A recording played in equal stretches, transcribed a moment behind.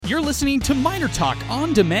You're listening to Miner Talk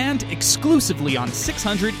on demand exclusively on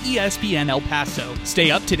 600 ESPN El Paso.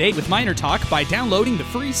 Stay up to date with Miner Talk by downloading the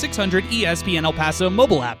free 600 ESPN El Paso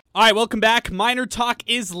mobile app. All right, welcome back. Miner Talk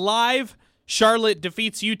is live. Charlotte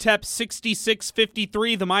defeats UTEP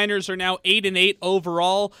 66-53. The Miners are now 8-8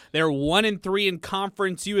 overall. They're 1-3 in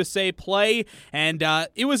Conference USA play, and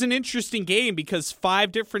it was an interesting game because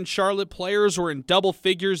 5 different Charlotte players were in double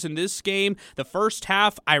figures in this game. The first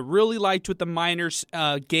half, I really liked what the Miners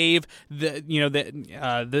gave the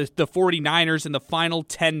 49ers in the final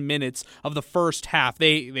 10 minutes of the first half.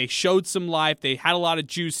 They showed some life. They had a lot of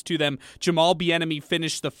juice to them. Jamal Bieniemy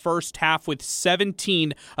finished the first half with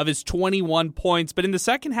 17 of his 21 points, but in the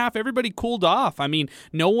second half, everybody cooled off. I mean,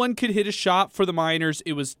 no one could hit a shot for the Miners.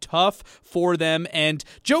 It was tough for them, and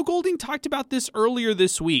Joe Golding talked about this earlier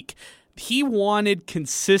this week. He wanted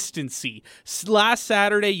consistency. Last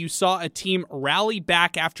Saturday, you saw a team rally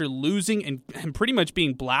back after losing and pretty much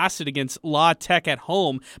being blasted against La Tech at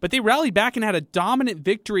home, but they rallied back and had a dominant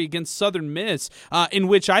victory against Southern Miss, in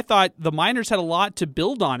which I thought the Miners had a lot to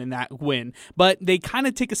build on in that win, but they kind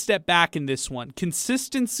of take a step back in this one.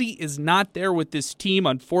 Consistency is not there with this team,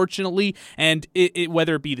 unfortunately, and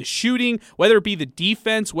whether it be the shooting, whether it be the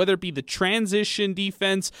defense, whether it be the transition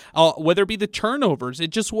defense, whether it be the turnovers, it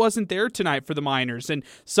just wasn't there tonight for the Miners. And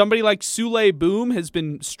somebody like Souley Boum has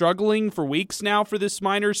been struggling for weeks now for this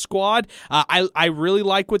Miners squad. I really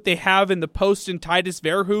like what they have in the post in Titus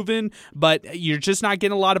Verhoeven, but you're just not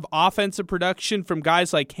getting a lot of offensive production from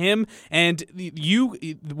guys like him. And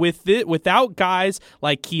without guys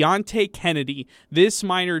like Keontae Kennedy, this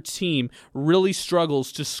Miner team really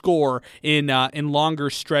struggles to score in longer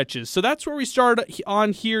stretches. So that's where we start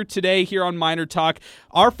on here today, here on Miner Talk.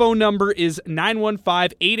 Our phone number is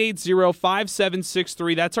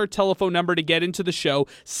 915-880-5763. That's our telephone number to get into the show.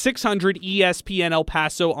 600 ESPN El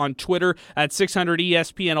Paso on Twitter. At 600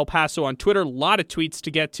 ESPN El Paso on Twitter. A lot of tweets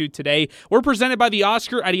to get to today. We're presented by the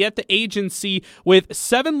Oscar Arieta Agency with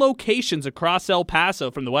 7 locations across El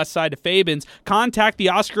Paso from the west side to Fabens. Contact the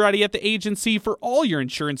Oscar Arieta Agency for all your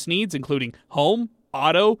insurance needs, including home,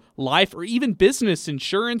 auto, life, or even business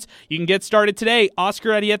insurance. You can get started today. Oscar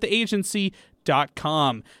Arieta Agency.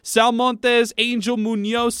 Sal Montes, Angel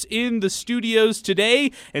Munoz in the studios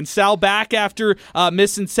today, and Sal back after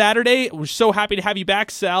missing Saturday. We're so happy to have you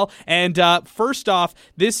back, Sal. And first off,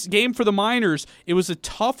 this game for the Miners, it was a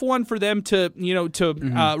tough one for them to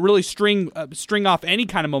really string off any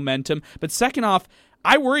kind of momentum. But second off,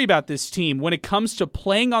 I worry about this team when it comes to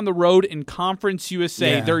playing on the road in Conference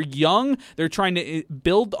USA. Yeah. They're young. They're trying to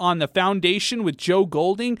build on the foundation with Joe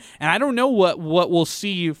Golding, and I don't know what we'll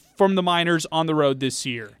see from the Miners on the road this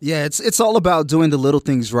year. Yeah, it's all about doing the little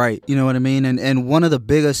things right. You know what I mean? And one of the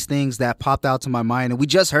biggest things that popped out to my mind, and we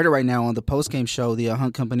just heard it right now on the postgame show, the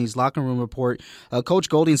Hunt Company's locker room report, Coach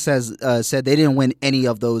Golding said they didn't win any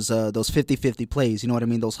of those 50-50 plays. You know what I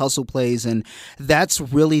mean? Those hustle plays, and that's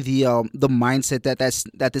really the mindset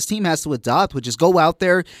that this team has to adopt, which is go out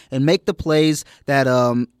there and make the plays that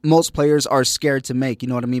most players are scared to make. You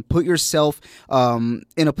know what I mean? Put yourself in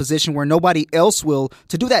a position where nobody else will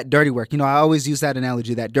to do that dirty work. You know, I always use that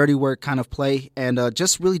analogy, that dirty work kind of play, and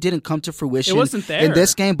just really didn't come to fruition. It wasn't there in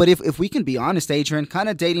this game. But if we can be honest, Adrian, kind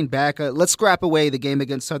of dating back, let's scrap away the game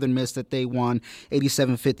against Southern Miss that they won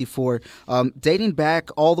 87-54. Dating back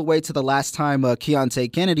all the way to the last time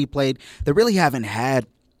Keontae Kennedy played, they really haven't had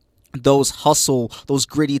those hustle, those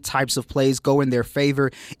gritty types of plays go in their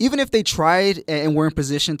favor. Even if they tried and were in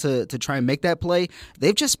position to try and make that play,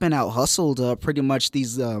 they've just been out hustled pretty much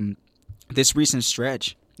this recent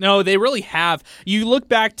stretch. No, they really have. You look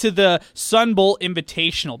back to the Sun Bowl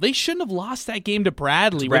Invitational. They shouldn't have lost that game to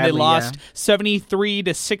Bradley where they lost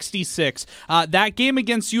 73-66. That game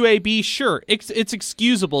against UAB, sure, it's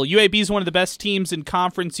excusable. UAB is one of the best teams in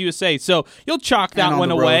Conference USA, so you'll chalk that one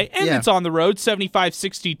away. And it's on the road,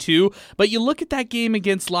 75-62. But you look at that game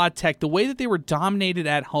against La Tech, the way that they were dominated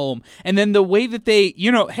at home, and then the way that they,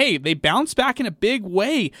 they bounced back in a big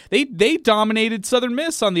way. They dominated Southern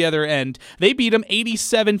Miss on the other end. They beat them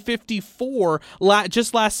 87-54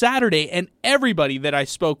 just last Saturday, and everybody that I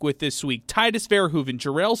spoke with this week, Titus Verhoeven,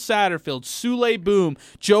 Jarrell Satterfield, Souley Boum,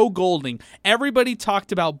 Joe Golding, everybody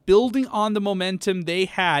talked about building on the momentum they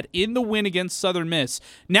had in the win against Southern Miss.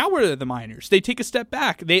 Now where are the Miners? They take a step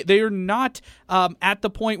back. They are not at the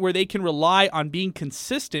point where they can rely on being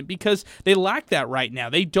consistent because they lack that right now.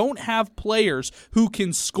 They don't have players who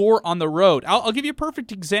can score on the road. I'll give you a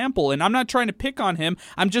perfect example, and I'm not trying to pick on him.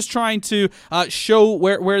 I'm just trying to show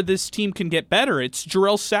where where this team can get better. It's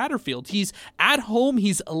Jarrell Satterfield. He's at home.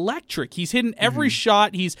 He's electric. He's hitting every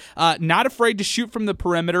shot. He's not afraid to shoot from the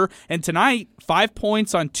perimeter. And tonight, 5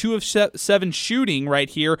 points on 2 of 7 shooting right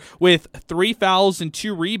here with 3 fouls and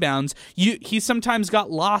 2 rebounds. He sometimes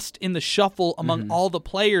got lost in the shuffle among all the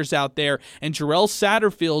players out there. And Jarrell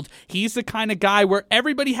Satterfield, he's the kind of guy where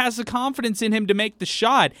everybody has the confidence in him to make the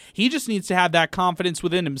shot. He just needs to have that confidence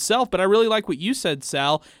within himself. But I really like what you said,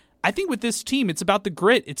 Sal. I think with this team, it's about the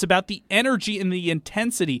grit. It's about the energy and the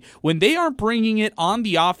intensity. When they aren't bringing it on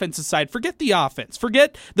the offensive side, forget the offense.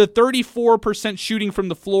 Forget the 34% shooting from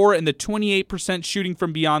the floor and the 28% shooting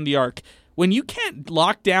from beyond the arc. When you can't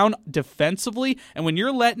lock down defensively, and when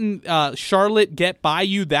you're letting Charlotte get by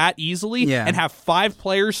you that easily and have 5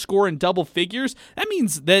 players score in double figures, that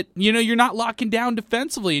means that you're not locking down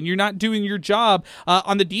defensively and you're not doing your job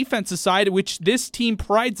on the defensive side, which this team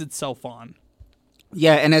prides itself on.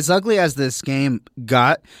 Yeah, and as ugly as this game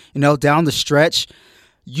got, down the stretch,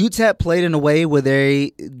 UTEP played in a way where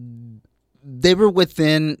they were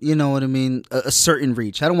within, a certain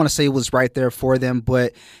reach. I don't want to say it was right there for them,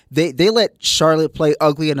 but they let Charlotte play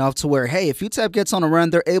ugly enough to where, hey, if UTEP gets on a run,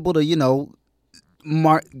 they're able to,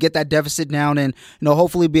 get that deficit down and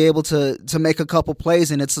hopefully be able to make a couple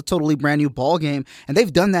plays, and it's a totally brand new ball game. And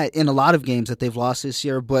they've done that in a lot of games that they've lost this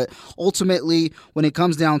year. But ultimately, when it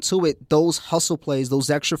comes down to it, those hustle plays,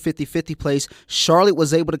 those extra 50-50 plays, Charlotte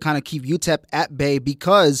was able to kind of keep UTEP at bay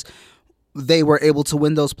because they were able to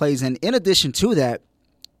win those plays. And in addition to that,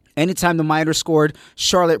 anytime the Miners scored,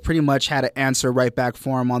 Charlotte pretty much had an answer right back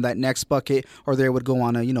for them on that next bucket, or they would go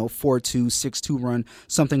on a 4-2, 6-2 run,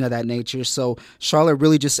 something of that nature. So Charlotte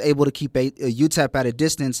really just able to keep UTEP at a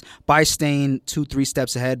distance by staying 2-3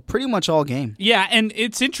 steps ahead pretty much all game. Yeah, and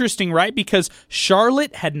it's interesting, right? Because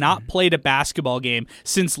Charlotte had not played a basketball game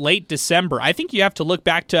since late December. I think you have to look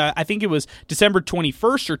back to, I think it was December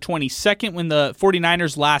 21st or 22nd when the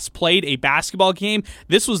 49ers last played a basketball game.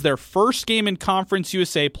 This was their first game in Conference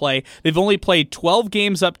USA play. They've only played 12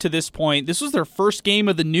 games up to this point. This was their first game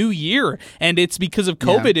of the new year, and it's because of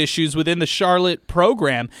COVID issues within the Charlotte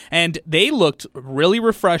program. And they looked really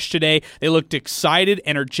refreshed today. They looked excited,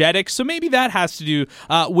 energetic. So maybe that has to do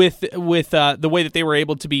with the way that they were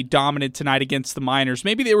able to be dominant tonight against the Miners.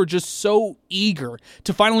 Maybe they were just so eager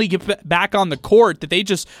to finally get back on the court that they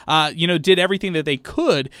just did everything that they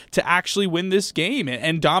could to actually win this game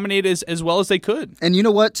and dominate as well as they could. And you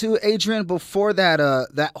know what, too, Adrian? Before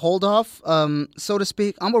that hold off, so to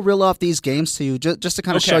speak, I'm going to reel off these games to you just to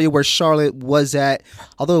kind of show you where Charlotte was at,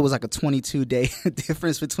 although it was like a 22-day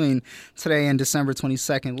difference between today and December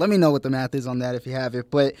 22nd. Let me know what the math is on that if you have it.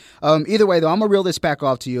 But either way, though, I'm going to reel this back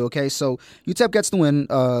off to you, okay? So UTEP gets the win.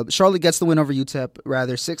 Charlotte gets the win over UTEP,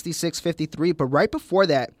 rather, 66-53. But right before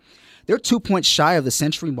that, they're 2 points shy of the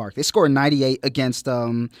century mark. They scored 98 against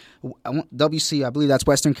WC. I believe that's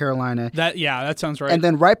Western Carolina. That sounds right. And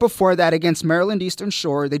then right before that against Maryland Eastern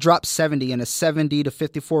Shore, they dropped 70 in a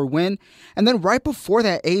 70-54 win. And then right before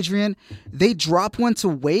that, Adrian, they drop one to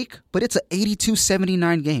Wake, but it's an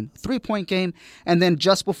 82-79 game, 3-point game. And then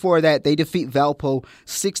just before that, they defeat Valpo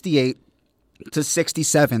 68-67.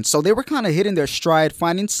 So they were kind of hitting their stride,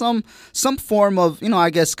 finding some form of,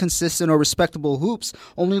 consistent or respectable hoops,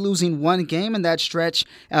 only losing one game in that stretch,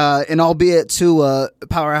 and albeit to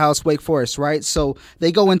powerhouse Wake Forest, right? So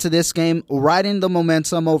they go into this game riding the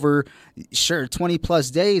momentum over,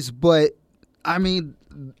 20-plus days, but,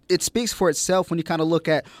 it speaks for itself when you kind of look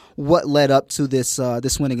at what led up to this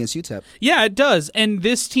win against UTEP. Yeah, it does. And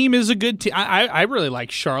this team is a good team. I really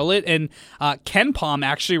like Charlotte. And KenPom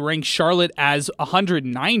actually ranked Charlotte as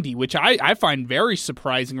 190, which I find very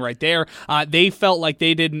surprising right there. They felt like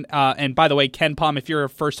they didn't. And by the way, KenPom, if you're a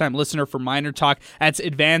first-time listener for Miner Talk, that's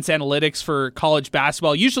advanced analytics for college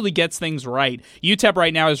basketball. Usually gets things right. UTEP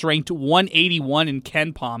right now is ranked 181 in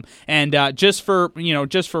KenPom. And just for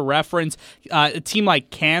reference, a team like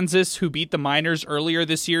Kansas, who beat the Miners earlier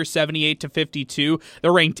this year, 78-52.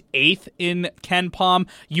 They're ranked 8th in KenPom.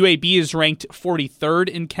 UAB is ranked 43rd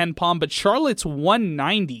in KenPom, but Charlotte's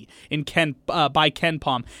 190 in by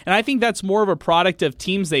KenPom. And I think that's more of a product of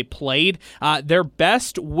teams they played. Their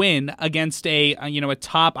best win against a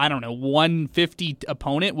top 150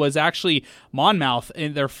 opponent was actually Monmouth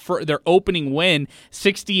in their opening win,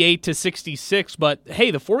 68-66. But hey,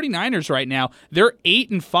 the 49ers right now, they're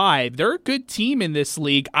 8-5. They're a good team in this this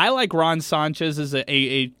league. I like Ron Sanchez as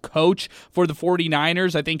a coach for the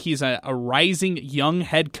 49ers. I think he's a rising young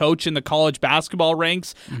head coach in the college basketball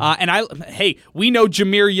ranks. And we know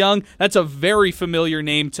Jahmir Young. That's a very familiar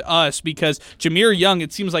name to us because Jahmir Young,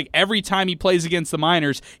 it seems like every time he plays against the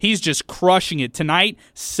Miners, he's just crushing it. Tonight,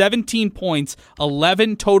 17 points,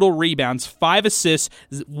 11 total rebounds, 5 assists,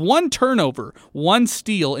 1 turnover, 1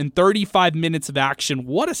 steal in 35 minutes of action.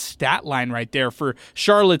 What a stat line right there for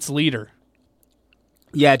Charlotte's leader.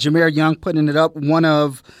 Yeah, Jahmir Young putting it up, one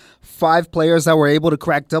of 5 players that were able to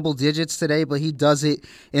crack double digits today, but he does it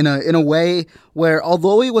in a way where,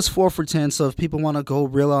 although he was 4 for 10, so if people want to go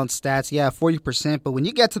real on stats, 40%, but when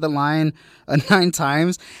you get to the line 9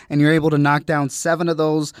 times and you're able to knock down 7 of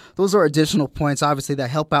those are additional points, obviously, that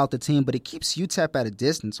help out the team, but it keeps UTEP at a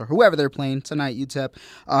distance, or whoever they're playing tonight, UTEP.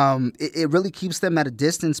 It really keeps them at a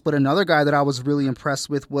distance, but another guy that I was really impressed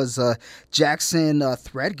with was Jackson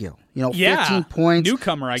Threadgill. 15 points.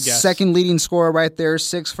 Newcomer, I guess. Second leading scorer right there,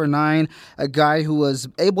 6 for 9. A guy who was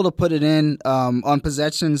able to put it in on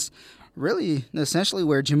possessions really essentially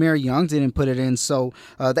where Jahmir Young didn't put it in. So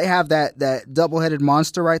they have that double-headed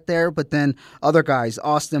monster right there. But then other guys,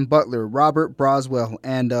 Austin Butler, Robert Broswell,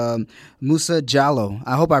 and Musa Jallo.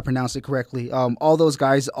 I hope I pronounced it correctly. All those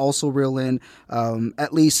guys also reel in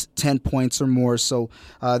at least 10 points or more. So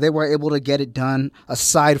they were able to get it done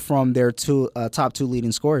aside from their top 2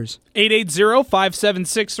 leading scorers.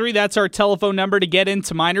 880-5763. That's our telephone number to get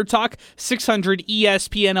into Miner Talk. 600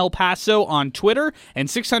 ESPN El Paso on Twitter and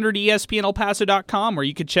 600 ESPNElPaso.com, where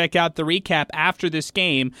you could check out the recap after this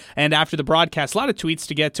game and after the broadcast. A lot of tweets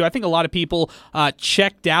to get to. I think a lot of people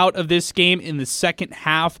checked out of this game in the second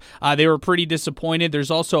half. They were pretty disappointed. There's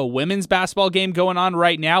also a women's basketball game going on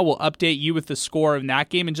right now. We'll update you with the score of that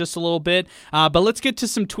game in just a little bit. But let's get to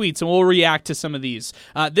some tweets and we'll react to some of these.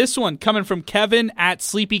 This one coming from Kevin at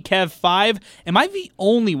SleepyKev5. Am I the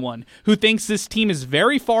only one who thinks this team is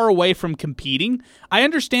very far away from competing? I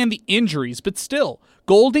understand the injuries, but still,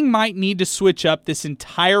 Golding might need to switch up this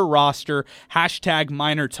entire roster.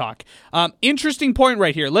 #Miner Talk. Interesting point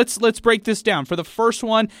right here. Let's break this down. For the first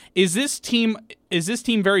one, is this team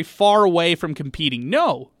very far away from competing?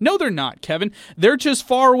 No, they're not, Kevin. They're just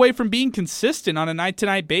far away from being consistent on a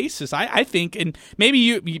night-to-night basis. I think, and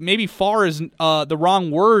maybe far is the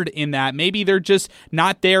wrong word in that. Maybe they're just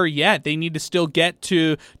not there yet. They need to still get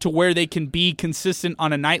to where they can be consistent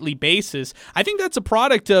on a nightly basis. I think that's a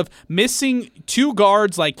product of missing 2 guards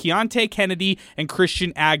like Keontae Kennedy and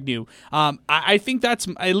Christian Agnew. I think that's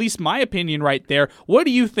at least my opinion right there. What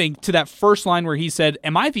do you think to that first line where he said,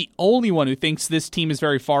 am I the only one who thinks this team is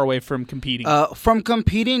very far away from competing? From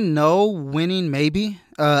competing, no. Winning, maybe.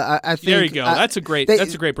 I think there you go. That's a great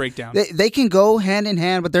breakdown. They can go hand in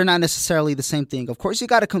hand, but they're not necessarily the same thing. Of course, you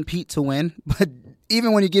got to compete to win, but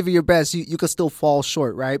even when you give it your best, you could still fall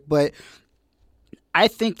short, right? But I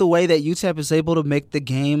think the way that UTEP is able to make the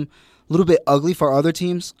game a little bit ugly for other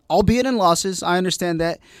teams, albeit in losses, I understand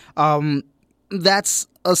that. That's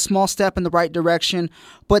a small step in the right direction.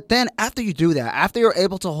 But then after you do that, after you're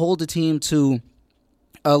able to hold the team to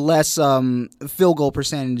a less field goal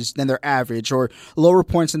percentage than their average or lower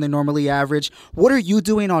points than they normally average, what are you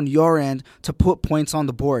doing on your end to put points on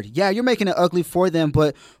the board? Yeah, you're making it ugly for them,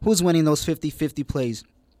 but who's winning those 50-50 plays?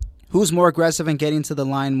 Who's more aggressive and getting to the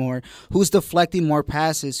line more? Who's deflecting more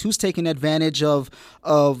passes? Who's taking advantage of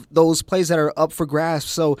those plays that are up for grasp?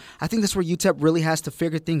 So I think that's where UTEP really has to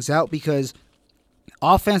figure things out, because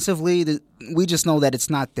offensively, we just know that it's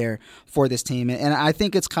not there for this team. And I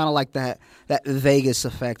think it's kind of like that Vegas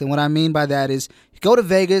effect. And what I mean by that is you go to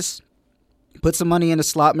Vegas, put some money in a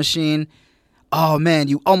slot machine. Oh, man,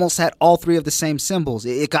 you almost had all 3 of the same symbols.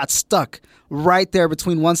 It got stuck right there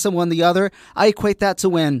between one symbol and the other. I equate that to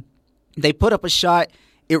when they put up a shot,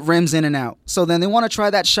 it rims in and out. So then they want to try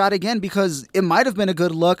that shot again because it might have been a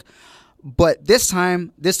good look, but this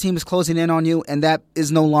time, this team is closing in on you, and that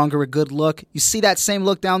is no longer a good look. You see that same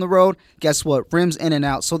look down the road, guess what? Rims in and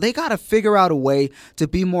out. So they got to figure out a way to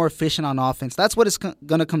be more efficient on offense. That's what it's going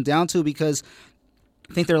to come down to, because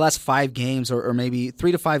I think their last 5 games or maybe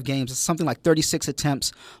 3 to 5 games, it's something like 36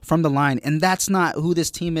 attempts from the line. And that's not who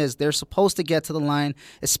this team is. They're supposed to get to the line,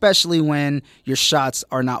 especially when your shots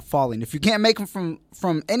are not falling. If you can't make them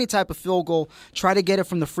from any type of field goal, try to get it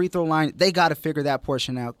from the free throw line. They got to figure that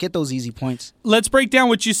portion out. Get those easy points. Let's break down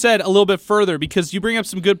what you said a little bit further, because you bring up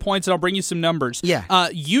some good points and I'll bring you some numbers. Yeah.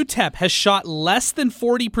 UTEP has shot less than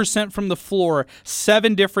 40% from the floor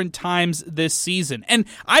 7 different times this season. And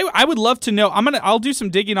I would love to know, I'll do some some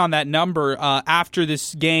digging on that number after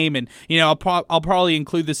this game, and I'll probably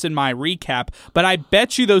include this in my recap. But I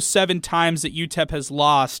bet you those 7 times that UTEP has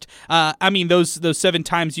lost, those 7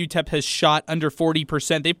 times UTEP has shot under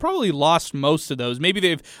 40%, they've probably lost most of those. Maybe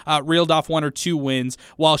they've reeled off 1 or 2 wins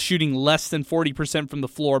while shooting less than 40% from the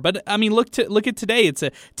floor. But look at today. It's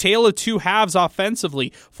a tale of 2 halves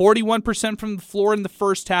offensively. 41% from the floor in the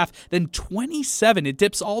first half, then 27. It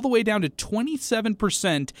dips all the way down to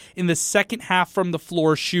 27% in the second half from the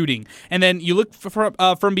floor shooting. And then you look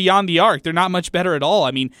from beyond the arc. They're not much better at all.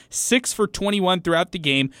 6 for 21 throughout the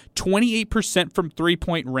game, 28% from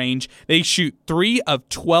three-point range. They shoot 3 of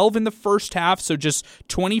 12 in the first half, so just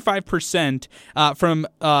 25% from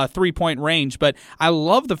three-point range. But I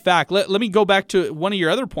love the fact, let me go back to one of your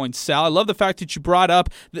other points, Sal. I love the fact that you brought up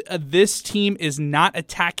this team is not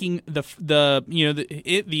attacking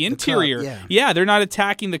the interior. Cup, yeah, they're not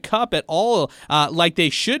attacking the cup at all like they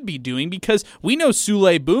should be doing, because we know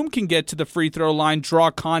Souley Boum can get to the free throw line,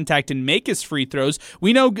 draw contact, and make his free throws.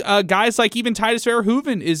 We know guys like even Titus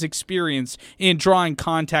Verhoeven is experienced in drawing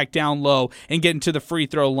contact down low and getting to the free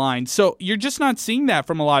throw line. So you're just not seeing that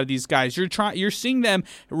from a lot of these guys. You're seeing them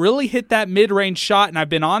really hit that mid-range shot, and I've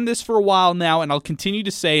been on this for a while now, and I'll continue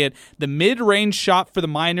to say it. The mid-range shot for the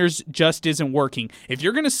Miners just isn't working. If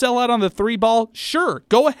you're going to sell out on the 3 ball, sure,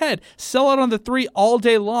 go ahead. Sell out on the 3 all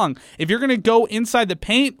day long. If you're going to go inside the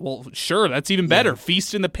paint, well, sure, that's even better.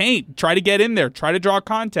 Feast in the paint. Try to get in there. Try to draw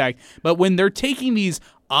contact. But when they're taking these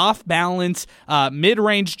off-balance,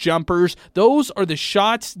 mid-range jumpers, those are the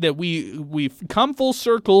shots that we've come full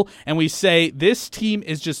circle, and we say this team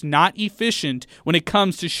is just not efficient when it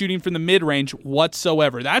comes to shooting from the mid-range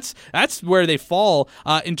whatsoever. That's where they fall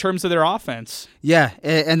in terms of their offense. Yeah,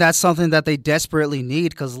 and that's something that they desperately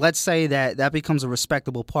need, because let's say that becomes a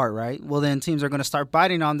respectable part, right? Well, then teams are going to start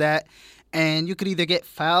biting on that, and you could either get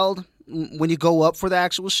fouled when you go up for the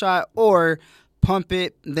actual shot, or pump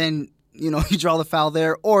it, then you draw the foul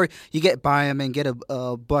there, or you get by him and get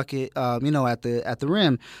a bucket, at the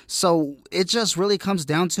rim. So it just really comes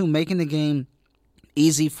down to making the game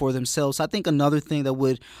easy for themselves. I think another thing that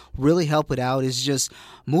would really help it out is just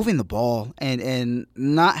moving the ball and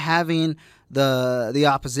not having the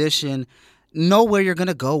opposition know where you're going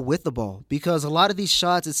to go with the ball, because a lot of these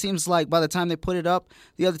shots, it seems like by the time they put it up,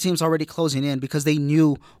 the other team's already closing in because they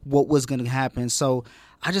knew what was going to happen. So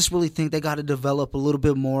I just really think they got to develop a little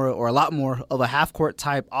bit more, or a lot more, of a half-court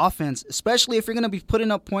type offense, especially if you're going to be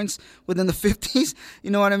putting up points within the 50s.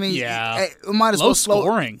 You know what I mean? Yeah. It might as Low well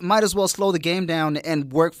scoring. Might as well slow the game down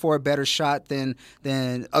and work for a better shot than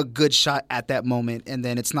a good shot at that moment, and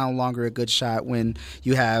then it's no longer a good shot when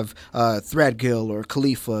you have Threadgill or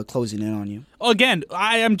Khalifa closing in on you. Again,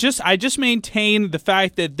 I just maintain the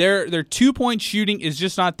fact that their 2-point shooting is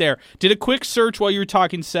just not there. Did a quick search while you were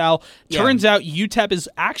talking, Sal. Turns out UTEP is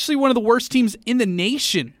actually one of the worst teams in the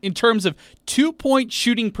nation in terms of 2-point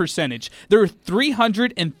shooting percentage. They're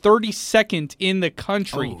 332nd in the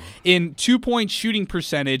country in 2-point shooting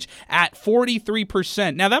percentage at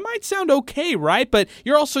 43%. Now that might sound okay, right? But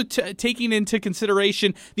you're also taking into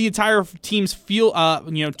consideration the entire team's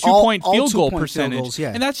 2-point field goal percentage,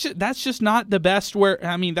 and that's just not the best.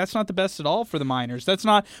 That's not the best at all for the Miners. That's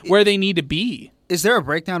not where they need to be. Is there a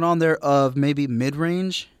breakdown on there of maybe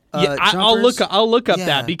mid-range? I'll look up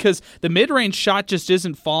that, because the mid-range shot just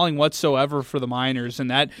isn't falling whatsoever for the Miners,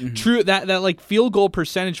 and that like field goal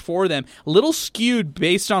percentage for them a little skewed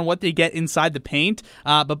based on what they get inside the paint.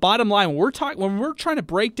 But bottom line, when we're trying to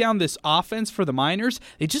break down this offense for the Miners,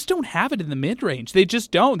 they just don't have it in the mid-range. They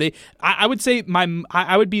just don't. I would say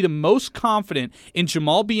I would be the most confident in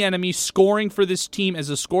Jamal Bieniemy scoring for this team as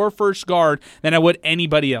a score-first guard than I would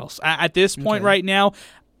anybody else at this point right now.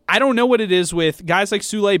 I don't know what it is with guys like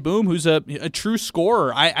Souley Boum, who's a true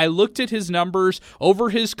scorer. I looked at his numbers over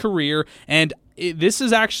his career, and this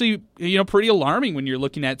is actually pretty alarming when you're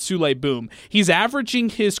looking at Souley Boum. He's averaging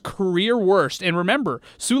his career worst. And remember,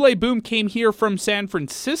 Souley Boum came here from San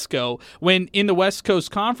Francisco when in the West Coast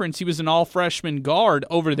Conference he was an all-freshman guard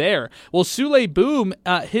over there. Well, Souley Boum,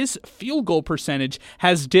 his field goal percentage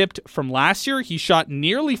has dipped from last year. He shot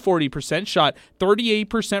nearly 40%, shot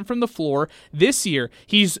 38% from the floor. This year,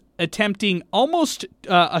 he's attempting almost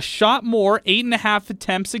a shot more, 8.5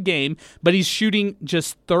 attempts a game, but he's shooting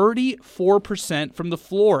just 34% from the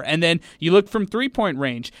floor. And then you look from three-point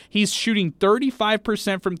range. He's shooting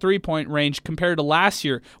 35% from three-point range compared to last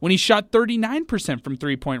year when he shot 39% from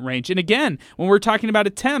three-point range. And again, when we're talking about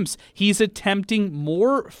attempts, he's attempting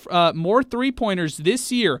more three-pointers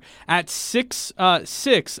this year at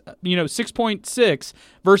 6.6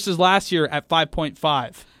 versus last year at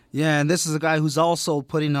 5.5. Yeah, and this is a guy who's also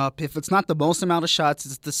putting up, if it's not the most amount of shots,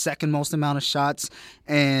 it's the second most amount of shots.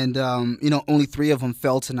 And, only 3 of them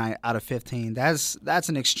fell tonight out of 15. That's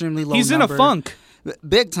an extremely low number. He's in a funk.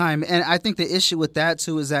 Big time. And I think the issue with that,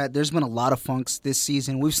 too, is that there's been a lot of funks this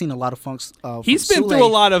season. We've seen a lot of funks. He's been through a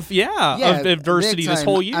lot of adversity this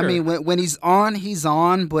whole year. I mean, when he's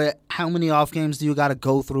on, but how many off games do you got to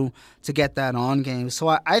go through to get that on game? So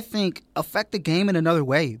I think affect the game in another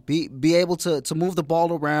way. Be able to move the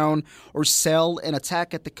ball around or sell and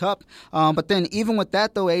attack at the cup. But then even with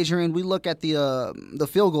that, though, Adrian, we look at the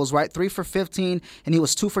field goals, right? 3 for 15, and he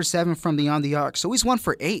was 2 for 7 from beyond the arc. So he's 1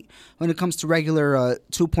 for 8 when it comes to regular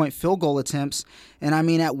 2-point field goal attempts. And I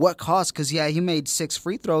mean, at what cost? Because he made 6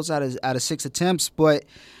 free throws out of 6 attempts, but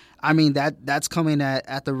I mean that's coming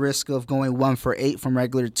at the risk of going 1 for 8 from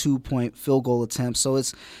regular 2-point field goal attempts. So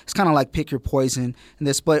it's kind of like pick your poison in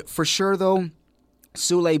this. But for sure though,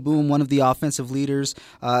 Souley Boum, one of the offensive leaders,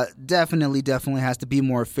 definitely has to be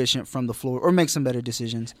more efficient from the floor or make some better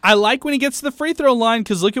decisions. I like when he gets to the free throw line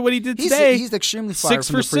because look at what he did today. He's extremely far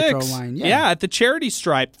from the free throw line. Yeah, at the charity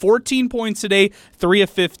stripe. 14 points today, 3 of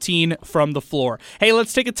 15 from the floor. Hey,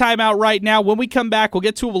 let's take a timeout right now. When we come back, we'll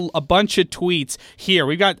get to a bunch of tweets here.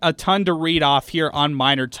 We've got a ton to read off here on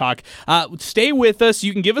Miner Talk. Stay with us.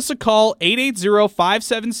 You can give us a call,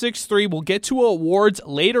 880-5763. We'll get to awards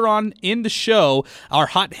later on in the show. Our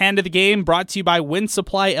hot hand of the game brought to you by Wind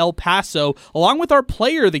Supply El Paso, along with our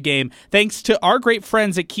player of the game, thanks to our great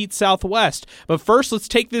friends at Keats Southwest. But first, let's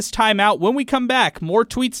take this time out. When we come back, more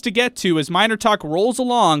tweets to get to as Miner Talk rolls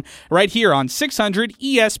along right here on 600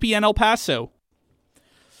 ESPN El Paso.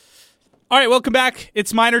 All right, welcome back.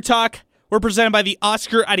 It's Miner Talk. We're presented by the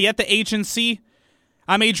Oscar Arieta Agency.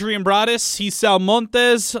 I'm Adrian Broadus. He's Sal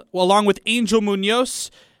Montes, along with Angel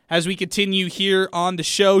Munoz. As we continue here on the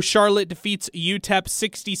show, Charlotte defeats UTEP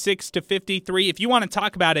 66-53. If you want to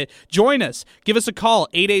talk about it, join us. Give us a call,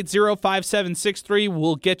 880-5763.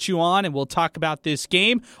 We'll get you on and we'll talk about this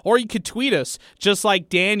game. Or you could tweet us, just like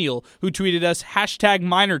Daniel, who tweeted us,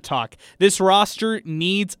 #MinerTalk. This roster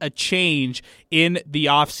needs a change in the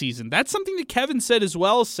offseason. That's something that Kevin said as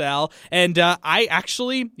well, Sal. And I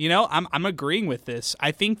actually, I'm agreeing with this.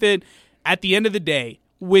 I think that at the end of the day,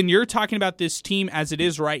 when you're talking about this team as it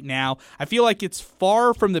is right now, I feel like it's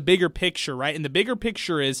far from the bigger picture, right? And the bigger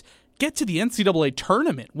picture is get to the NCAA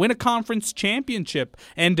tournament, win a conference championship,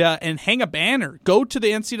 and hang a banner. Go to the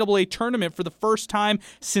NCAA tournament for the first time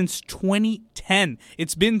since 2010.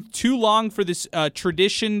 It's been too long for this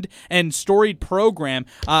traditioned and storied program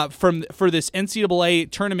for this NCAA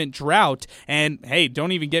tournament drought. And hey,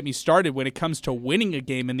 don't even get me started when it comes to winning a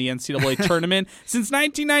game in the NCAA tournament. Since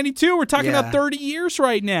 1992, we're talking about 30 years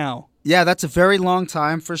right now. Yeah, that's a very long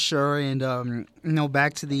time for sure. And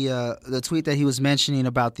back to the tweet that he was mentioning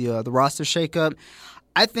about the roster shakeup.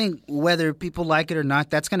 I think whether people like it or not,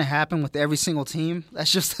 that's going to happen with every single team.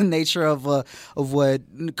 That's just the nature of what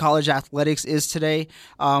college athletics is today.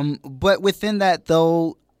 But within that,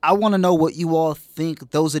 though, I want to know what you all think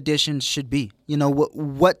those additions should be.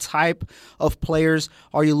 What type of players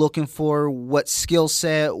are you looking for? What skill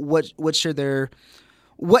set?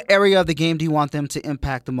 What area of the game do you want them to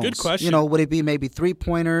impact the most? Good question. Would it be maybe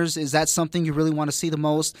 3-pointers? Is that something you really want to see the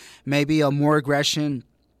most? Maybe more aggression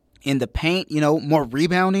in the paint, more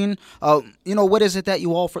rebounding. What is it that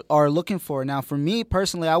you all are looking for? Now, for me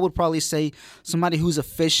personally, I would probably say somebody who's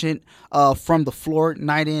efficient from the floor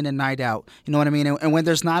night in and night out. You know what I mean? And when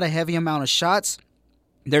there's not a heavy amount of shots,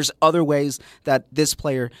 there's other ways that this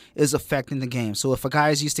player is affecting the game. So if a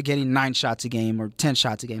guy is used to getting 9 shots a game or 10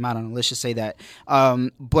 shots a game, I don't know, let's just say that,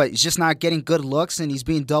 but he's just not getting good looks and he's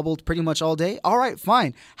being doubled pretty much all day, all right,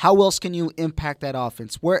 fine. How else can you impact that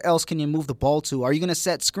offense? Where else can you move the ball to? Are you going to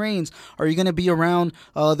set screens? Are you going to be around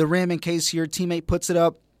the rim in case your teammate puts it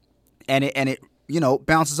up and it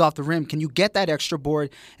bounces off the rim? Can you get that extra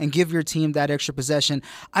board and give your team that extra possession?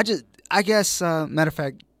 I guess, matter of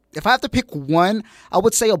fact, if I have to pick one, I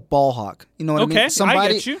would say a ball hawk. You know what I mean?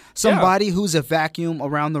 I get you. Somebody who's a vacuum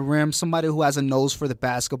around the rim, somebody who has a nose for the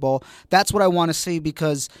basketball. That's what I want to see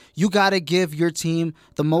because you got to give your team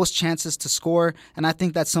the most chances to score, and I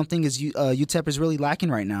think that's something UTEP is really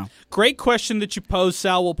lacking right now. Great question that you posed,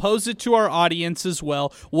 Sal. We'll pose it to our audience as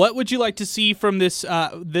well. What would you like to see from this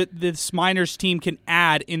this Miners team can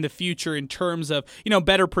add in the future in terms of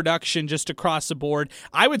better production just across the board?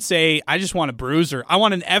 I would say I just want a bruiser. I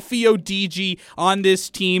want an Efio DG on this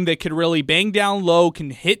team that could really bang down low, can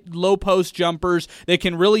hit low post jumpers, that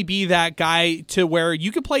can really be that guy to where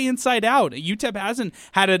you could play inside out. UTEP hasn't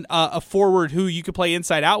had a forward who you could play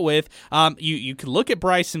inside out with. You could look at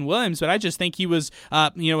Bryson Williams, but I just think he was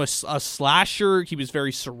a slasher. He was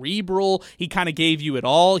very cerebral. He kind of gave you it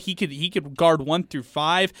all. He could guard 1 through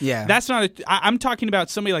 5. Yeah, that's not. I'm talking about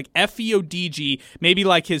somebody like Efio DG, maybe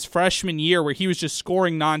like his freshman year where he was just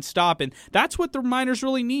scoring nonstop, and that's what the Miners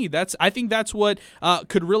really need. I think that's what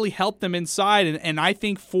could really help them inside, and I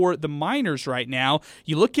think for the Miners right now,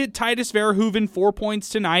 you look at Titus Verhoeven, 4 points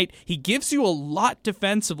tonight. He gives you a lot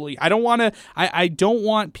defensively. I don't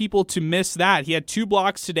want people to miss that. He had 2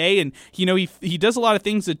 blocks today, and he does a lot of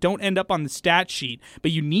things that don't end up on the stat sheet,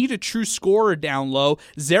 but you need a true scorer down low.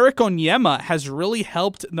 Zarek Onyema has really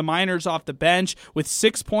helped the Miners off the bench with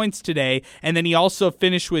 6 points today, and then he also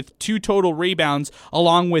finished with 2 total rebounds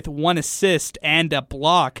along with 1 assist and a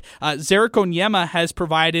block. Zarek Onyema has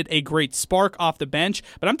provided a great spark off the bench,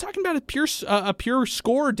 but I'm talking about a pure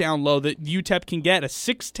scorer down low that UTEP can get, a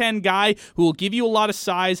 6'10 guy who will give you a lot of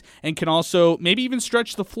size and can also maybe even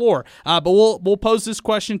stretch the floor. But we'll pose this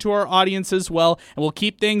question to our audience as well, and we'll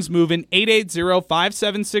keep things moving.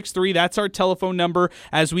 880-5763, that's our telephone number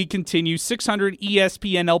as we continue. 600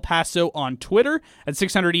 ESPN El Paso on Twitter, at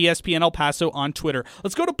 600 ESPN El Paso on Twitter.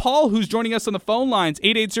 Let's go to Paul, who's joining us on the phone lines.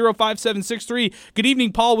 880-5763. Good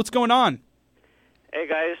evening, Paul. What's going on? Hey,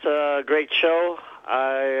 guys. Great show.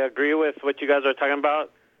 I agree with what you guys are talking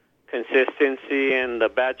about, consistency and the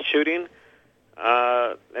bad shooting.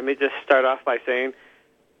 Let me just start off by saying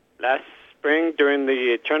last spring during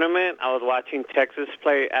the tournament, I was watching Texas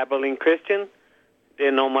play Abilene Christian.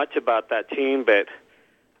 Didn't know much about that team, but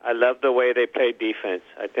I love the way they play defense.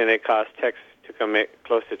 I think it caused Texas to commit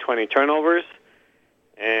close to 20 turnovers,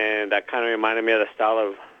 and that kind of reminded me of the style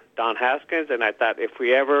of Don Haskins, and I thought if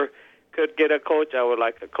we ever could get a coach, I would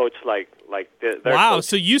like a coach like their wow, coach.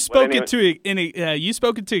 So you spoke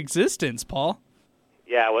into existence, Paul.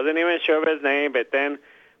 Yeah, I wasn't even sure of his name, but then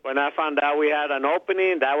when I found out we had an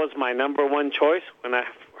opening, that was my number one choice. When I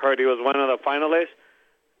heard he was one of the finalists,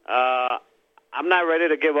 I'm not ready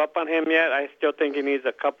to give up on him yet. I still think he needs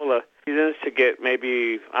a couple of seasons to get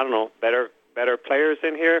maybe, I don't know, better players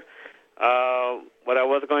in here. What I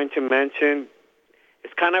was going to mention,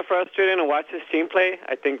 it's kind of frustrating to watch this team play.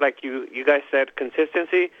 I think, like you guys said,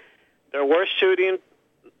 consistency. Their worst shooting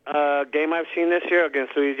game I've seen this year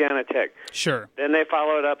against Louisiana Tech. Sure. Then they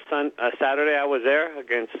followed up Saturday. I was there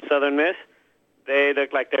against Southern Miss. They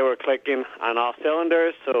looked like they were clicking on all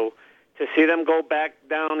cylinders. So to see them go back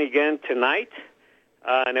down again tonight,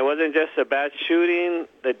 and it wasn't just a bad shooting.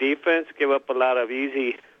 The defense gave up a lot of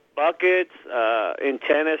easy buckets. In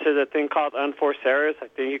tennis, there's a thing called unforced errors. I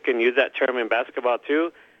think you can use that term in basketball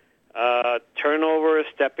too. Turnovers,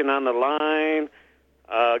 stepping on the line,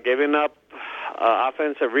 giving up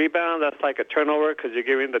offensive rebound. That's like a turnover because you're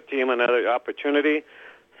giving the team another opportunity.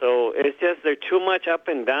 So it's just they're too much up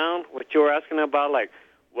and down. What you were asking about, like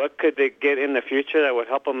what could they get in the future that would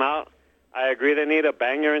help them out? I agree they need a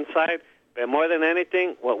banger inside. But more than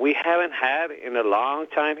anything, what we haven't had in a long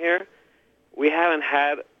time here, we haven't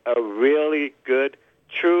had a really good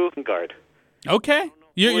true guard. Okay.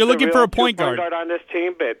 You're looking for a point guard on this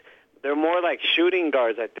team, but they're more like shooting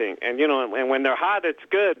guards, I think. And, and when they're hot, it's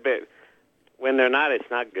good, but when they're not, it's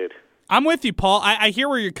not good. I'm with you, Paul. I hear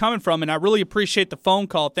where you're coming from, and I really appreciate the phone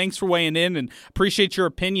call. Thanks for weighing in and appreciate your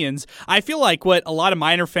opinions. I feel like what a lot of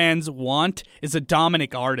Miner fans want is a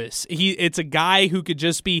Dominic Artis. It's a guy who could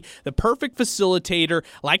just be the perfect facilitator.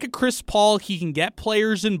 Like a Chris Paul, he can get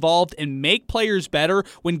players involved and make players better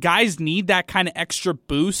when guys need that kind of extra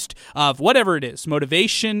boost of whatever it is,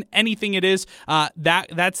 motivation, anything it is.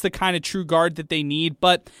 That's the kind of true guard that they need.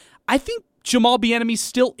 But I think Jamal Bieniemy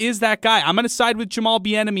still is that guy. I'm going to side with Jamal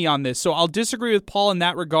Bieniemy on this, so I'll disagree with Paul in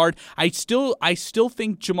that regard. I still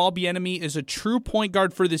think Jamal Bieniemy is a true point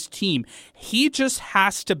guard for this team. He just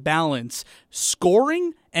has to balance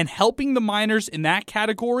scoring and helping the Miners in that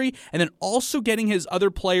category, and then also getting his other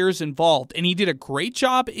players involved. And he did a great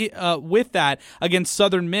job with that against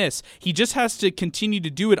Southern Miss. He just has to continue to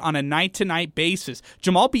do it on a night-to-night basis.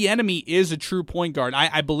 Jamal Bieniemy is a true point guard.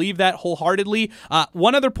 I believe that wholeheartedly.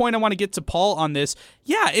 One other point I want to get to Paul on this.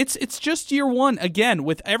 Yeah, it's just year one. Again,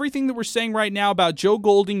 with everything that we're saying right now about Joe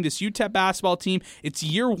Golding, this UTEP basketball team, it's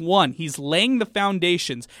year one. He's laying the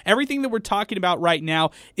foundations. Everything that we're talking about right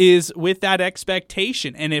now is with that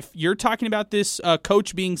expectation. And if you're talking about this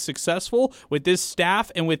coach being successful with this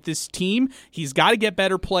staff and with this team, he's got to get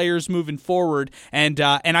better players moving forward. And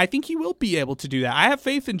I think he will be able to do that. I have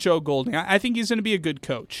faith in Joe Golding. I think he's going to be a good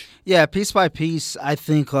coach. Yeah, piece by piece, I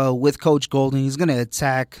think with Coach Golding, he's going to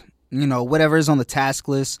attack, whatever is on the task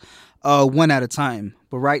list one at a time.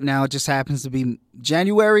 But right now, it just happens to be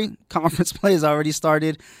January. Conference play has already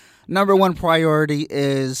started. Number one priority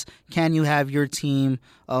is, can you have your team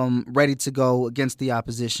ready to go against the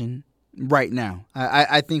opposition right now?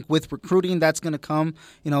 I think with recruiting, that's going to come,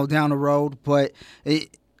 down the road. But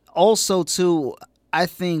also, too, I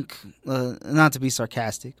think, not to be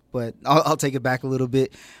sarcastic, but I'll take it back a little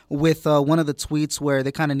bit, with one of the tweets where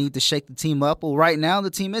they kind of need to shake the team up. Well, right now,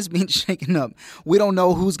 the team is being shaken up. We don't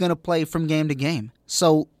know who's going to play from game to game.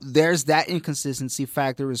 So there's that inconsistency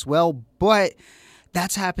factor as well. But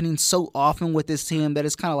that's happening so often with this team that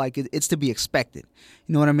it's kind of like it's to be expected.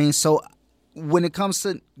 You know what I mean? So when it comes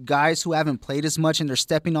to guys who haven't played as much and they're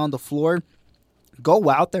stepping on the floor, go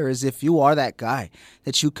out there as if you are that guy,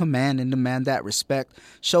 that you command and demand that respect.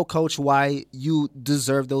 Show coach why you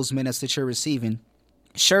deserve those minutes that you're receiving.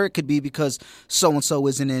 Sure, it could be because so-and-so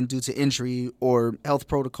isn't in due to injury or health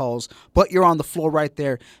protocols, but you're on the floor right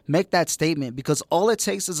there. Make that statement, because all it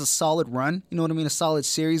takes is a solid run, a solid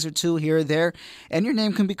series or two here or there, and your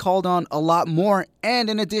name can be called on a lot more. And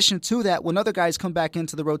in addition to that, when other guys come back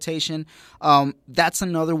into the rotation, that's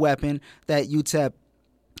another weapon that UTEP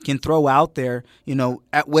can throw out there,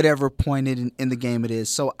 at whatever point in the game it is.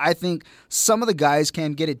 So I think some of the guys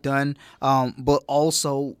can get it done, but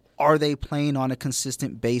also, are they playing on a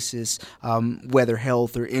consistent basis, whether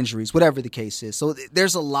health or injuries, whatever the case is? So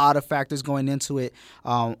there's a lot of factors going into it.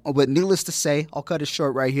 But needless to say, I'll cut it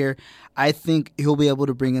short right here. I think he'll be able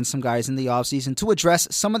to bring in some guys in the offseason to address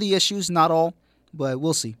some of the issues, not all, but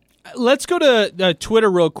we'll see. Let's go to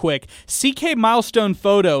Twitter real quick. CK Milestone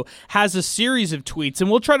Photo has a series of tweets,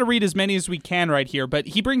 and we'll try to read as many as we can right here, but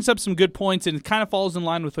he brings up some good points, and it kind of falls in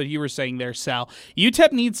line with what you were saying there, Sal.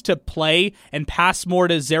 UTEP needs to play and pass more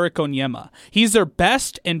to Zarek Onyema. He's their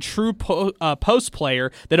best and true post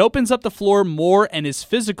player that opens up the floor more and is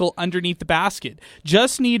physical underneath the basket.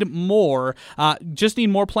 Just need more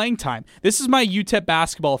playing time. This is my UTEP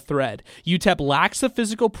basketball thread. UTEP lacks the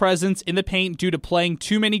physical presence in the paint due to playing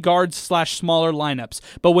too many guards/smaller lineups.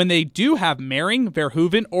 But when they do have Mehring,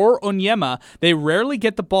 Verhoeven, or Onyema, they rarely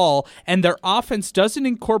get the ball, and their offense doesn't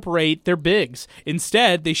incorporate their bigs.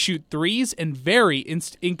 Instead, they shoot threes and very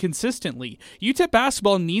inconsistently. UTEP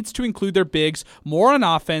basketball needs to include their bigs more on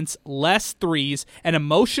offense, less threes, and a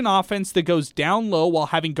motion offense that goes down low while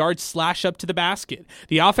having guards slash up to the basket.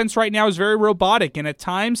 The offense right now is very robotic and at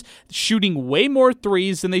times shooting way more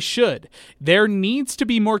threes than they should. There needs to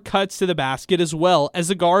be more cuts to the basket as well as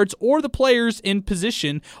the guards or the players in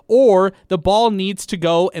position, or the ball needs to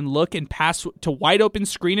go and look and pass to wide open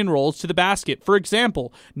screen and rolls to the basket. For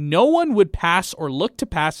example, no one would pass or look to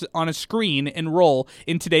pass on a screen and roll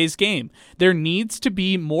in today's game. There needs to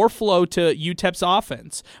be more flow to UTEP's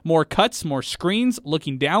offense. More cuts, more screens,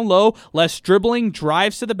 looking down low, less dribbling,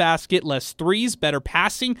 drives to the basket, less threes, better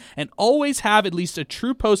passing, and always have at least a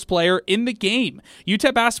true post player in the game.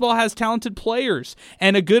 UTEP basketball has talented players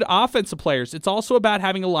and a good offensive players. It's also about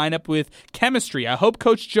having a lineup with chemistry. I hope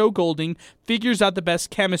Coach Joe Golding figures out the best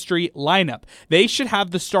chemistry lineup. They should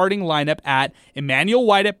have the starting lineup at Emmanuel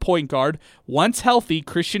White at point guard, once healthy,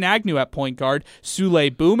 Christian Agnew at point guard,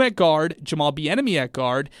 Sule Boom at guard, Jamal Bieniemy at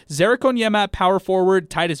guard, Zarek Onyema at power forward,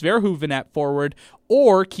 Titus Verhoeven at forward,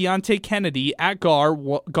 or Keontae Kennedy at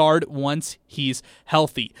guard once he's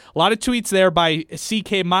healthy. A lot of tweets there by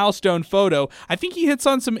CK Milestone Photo. I think he hits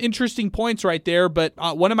on some interesting points right there, but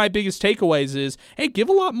one of my biggest takeaways is, hey, give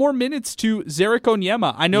a lot more minutes to Zarek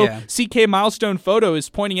Onyema. I know CK Milestone Photo is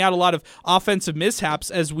pointing out a lot of offensive mishaps,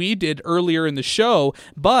 as we did earlier in the show,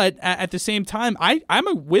 but at the same time,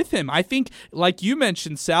 I'm with him. I think, like you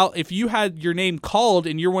mentioned, Sal, if you had your name called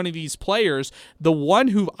and you're one of these players, the one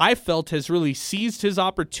who I felt has really seized his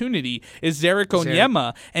opportunity is Zarek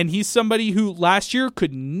Onyema, and he's somebody who last year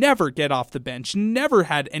could never get off the bench, never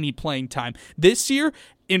had any playing time. This year,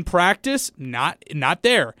 in practice, not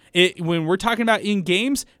there. When we're talking about in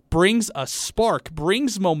games, brings a spark,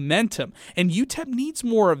 brings momentum, and UTEP needs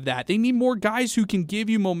more of that. They need more guys who can give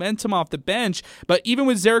you momentum off the bench. But even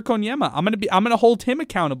with Zarek Onyema, I'm gonna hold him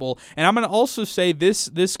accountable, and I'm gonna also say this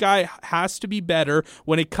guy has to be better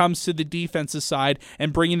when it comes to the defensive side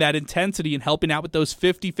and bringing that intensity and helping out with those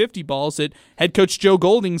 50-50 balls that head coach Joe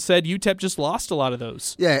Golding said UTEP just lost a lot of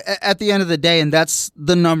those. Yeah, at the end of the day, and that's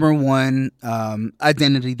the number one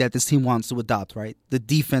identity that this team wants to adopt, right? The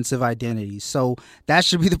defensive identity. So that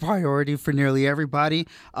should be the priority for nearly everybody.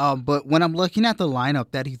 But when I'm looking at the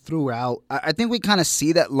lineup that he threw out, I think we kind of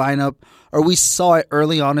see that lineup, or we saw it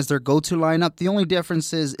early on as their go-to lineup. The only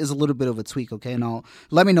difference is a little bit of a tweak, okay? And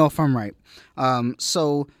let me know if I'm right.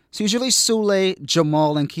 So it's usually Sule,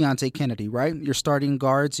 Jamal, and Keontae Kennedy, right? Your starting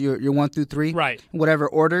guards, your 1 through 3, right? Whatever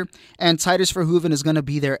order. And Titus Verhoeven is going to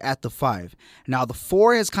be there at the 5. Now, the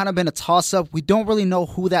 4 has kind of been a toss-up. We don't really know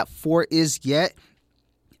who that 4 is yet.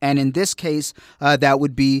 And in this case, that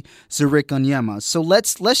would be Zarek Onyema. So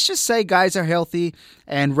let's just say guys are healthy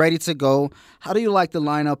and ready to go. How do you like the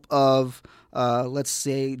lineup of, let's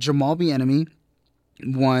say, Jamal Bieniemy,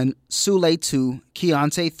 1, Sule 2,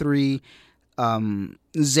 Keontae 3,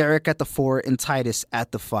 Zarek at the 4, and Titus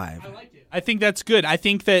at the 5? I like it. I think that's good. I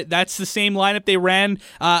think that's the same lineup they ran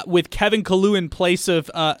with Kevin Kalu in place of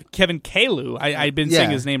Kevin Kalu. I've been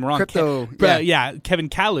saying his name wrong. Kevin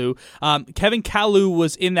Kalu. Kevin Kalu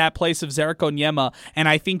was in that place of Zarek Onyema, and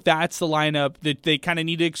I think that's the lineup that they kind of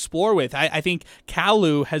need to explore with. I think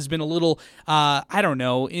Kalu has been a little, I don't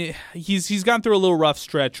know, he's gone through a little rough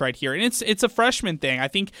stretch right here, and it's a freshman thing. I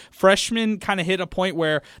think freshmen kind of hit a point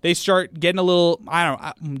where they start getting a little, I don't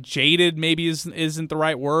know, jaded maybe isn't the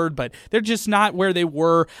right word, but they're just not where they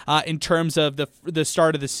were in terms of the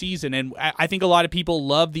start of the season. And I think a lot of people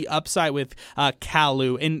love the upside with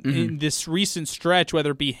Kalu. In this recent stretch,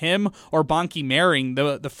 whether it be him or Bonke Mehring,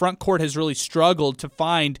 the front court has really struggled to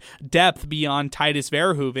find depth beyond Titus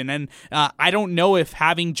Verhoeven. And I don't know if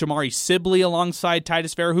having Jamari Sibley alongside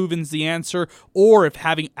Titus Verhoeven is the answer, or if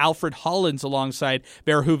having Alfred Hollins alongside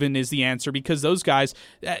Verhoeven is the answer, because those guys,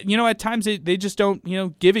 at times they just don't,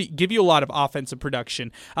 give you a lot of offensive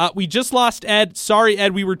production. We just lost Ed. Sorry,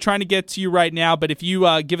 Ed, we were trying to get to you right now, but if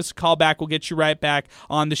you give us a call back, we'll get you right back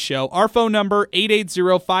on the show. Our phone number,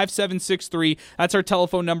 880-5763. That's our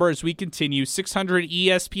telephone number as we continue. 600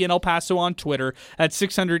 ESPN El Paso on Twitter. That's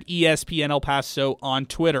 600 ESPN El Paso on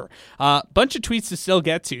Twitter. Bunch of tweets to still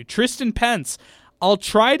get to. Tristan Pence. I'll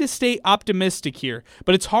try to stay optimistic here,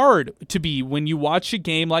 but it's hard to be when you watch a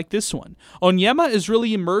game like this one. Onyema is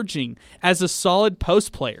really emerging as a solid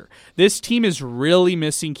post player. This team is really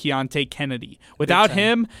missing Keontae Kennedy. Without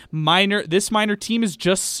him, this minor team is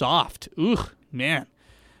just soft. Ugh, man.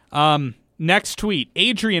 Next tweet,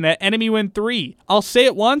 Adrian at Enemy Win 3. I'll say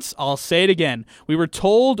it once, I'll say it again. We were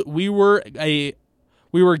told we were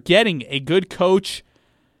getting a good coach.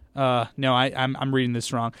 No, I'm reading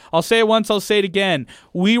this wrong. I'll say it once, I'll say it again.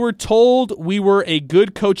 We were told we were a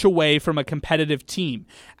good coach away from a competitive team,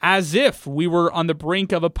 as if we were on the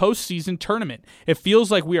brink of a postseason tournament. It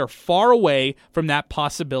feels like we are far away from that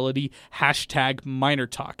possibility. #Miner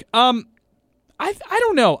Talk. I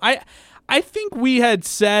don't know. I think we had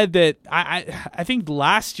said that I think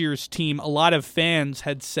last year's team, a lot of fans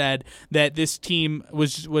had said that this team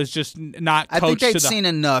was just not coached. I think they'd seen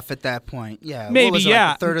enough at that point. Yeah, maybe. What was it,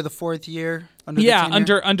 like the third or the fourth year?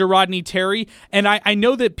 Under Rodney Terry. And I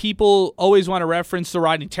know that people always want to reference the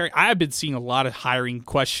Rodney Terry. I've been seeing a lot of hiring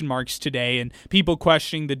question marks today and people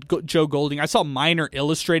questioning the Joe Golding. I saw Miner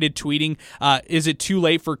Illustrated tweeting, is it too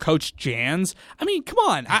late for Coach Jans? I mean, come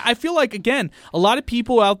on. I feel like, again, a lot of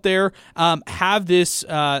people out there have this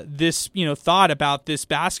thought about this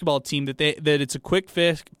basketball team that it's a quick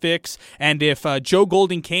fix. And if Joe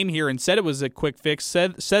Golding came here and said it was a quick fix,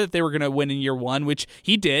 said that they were going to win in year one, which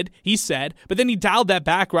he did, he said, but then he dialed that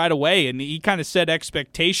back right away, and he kind of set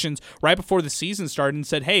expectations right before the season started and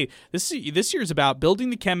said, hey, this year's about building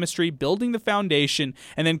the chemistry, building the foundation,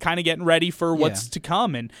 and then kind of getting ready for what's to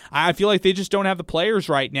come. And I feel like they just don't have the players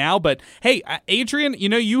right now. But hey, Adrian,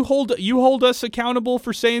 you hold us accountable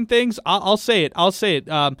for saying things. I'll say it.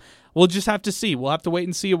 We'll just have to see. We'll have to wait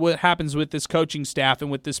and see what happens with this coaching staff and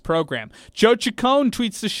with this program. Joe Chacon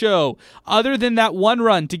tweets the show. Other than that one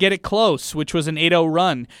run to get it close, which was an 8-0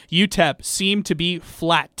 run, UTEP seemed to be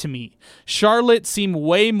flat to me. Charlotte seemed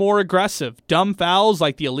way more aggressive. Dumb fouls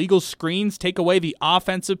like the illegal screens take away the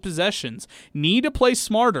offensive possessions. Need to play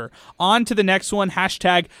smarter. On to the next one.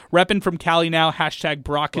 #reppin' from Cali now.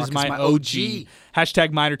 #Brock is my OG.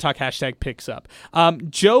 #Miner Talk. #picks up.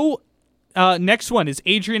 Joe. Next one is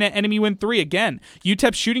Adrian at Enemy Win 3 again.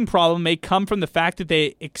 UTEP's shooting problem may come from the fact that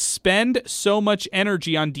they expend so much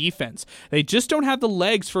energy on defense. They just don't have the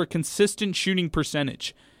legs for a consistent shooting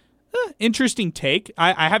percentage. Interesting take.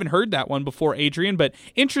 I haven't heard that one before, Adrian, but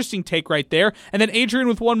interesting take right there. And then Adrian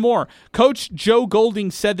with one more. Coach Joe Golding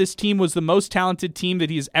said this team was the most talented team that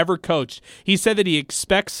he has ever coached. He said that he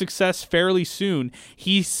expects success fairly soon.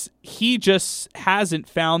 He just hasn't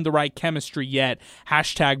found the right chemistry yet.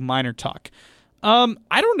 #Miner Talk.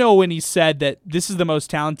 I don't know when he said that this is the most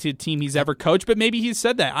talented team he's ever coached, but maybe he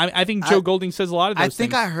said that. I think Joe Golding says a lot of those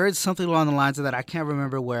things. I heard something along the lines of that. I can't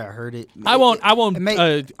remember where I heard it. I won't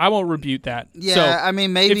rebuke that. Yeah, so, I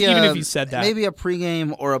mean, maybe even if he said that, maybe a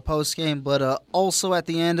pregame or a postgame, but also at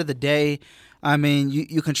the end of the day, I mean,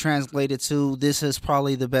 you can translate it to this is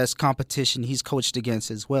probably the best competition he's coached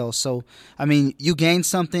against as well. So, I mean, you gain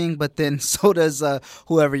something, but then so does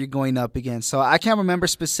whoever you're going up against. So I can't remember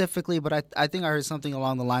specifically, but I think I heard something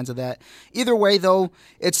along the lines of that. Either way, though,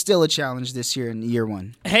 it's still a challenge this year in year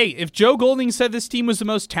one. Hey, if Joe Golding said this team was the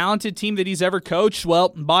most talented team that he's ever coached, well,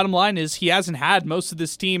 bottom line is he hasn't had most of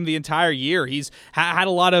this team the entire year. He's had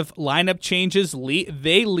a lot of lineup changes.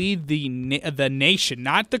 They lead the nation,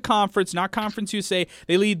 not the conference, not Conference USA.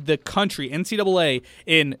 They lead the country, NCAA,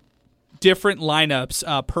 in different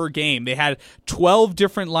lineups per game. They had 12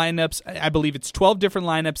 different lineups. I believe it's 12 different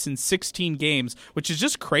lineups in 16 games, which is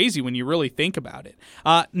just crazy when you really think about it.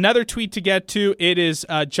 Another tweet to get to, it is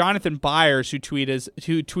Jonathan Byers who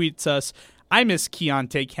tweets us, I miss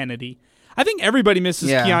Keontae Kennedy. I think everybody misses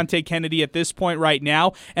Keontae Kennedy at this point right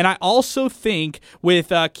now, and I also think with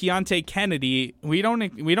Keontae Kennedy, we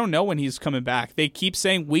don't know when he's coming back. They keep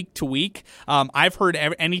saying week to week. I've heard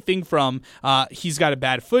anything from he's got a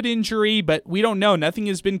bad foot injury, but we don't know. Nothing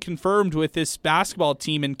has been confirmed with this basketball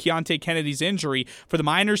team and Keontae Kennedy's injury. For the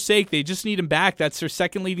Miners' sake, they just need him back. That's their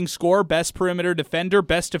second leading scorer, best perimeter defender,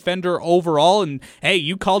 best defender overall, and hey,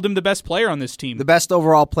 you called him the best player on this team. The best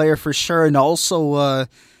overall player for sure, and also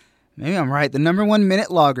maybe I'm right. The number 1 minute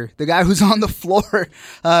logger, the guy who's on the floor,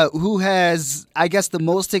 who has, I guess, the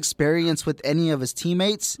most experience with any of his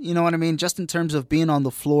teammates. You know what I mean? Just in terms of being on the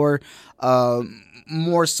floor,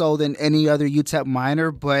 more so than any other UTEP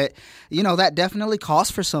Miner. But, you know, that definitely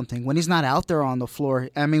costs for something when he's not out there on the floor.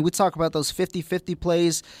 I mean, we talk about those 50-50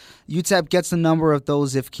 plays. UTEP gets a number of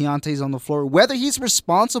those if Keontae's on the floor. Whether he's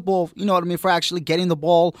responsible, you know what I mean, for actually getting the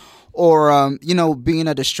ball or, you know, being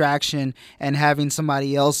a distraction and having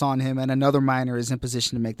somebody else on him and another Miner is in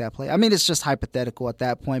position to make that play. I mean, it's just hypothetical at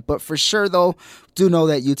that point. But for sure, though, do know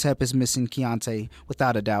that UTEP is missing Keontae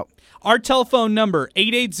without a doubt. Our telephone number,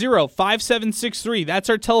 880-5763. That's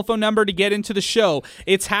our telephone number to get into the show.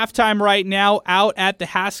 It's halftime right now out at the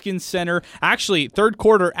Haskins Center. Actually, third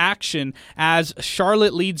quarter action as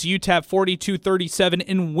Charlotte leads UTEP 42-37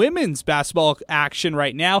 in women's basketball action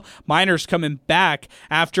right now. Miners coming back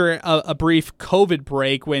after a brief COVID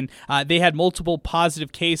break when they had multiple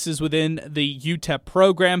positive cases within the UTEP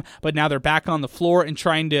program, but now they're back on the floor and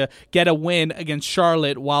trying to get a win against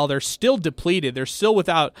Charlotte while they're still depleted. They're still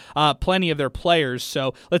without plenty of their players.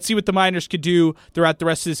 So let's see what the Miners could do throughout the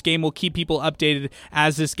rest of this game. We'll keep people updated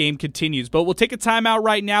as this game continues. But we'll take a timeout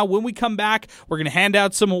right now. When we come back, we're going to hand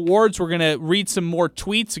out some awards. We're going to read some more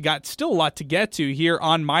tweets. We got still a lot to get to here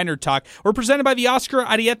on Miner Talk. We're presented by the Oscar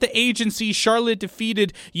Arieta Agency. Charlotte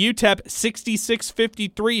defeated UTEP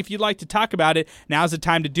 66-53. If you'd like to talk about it, now's the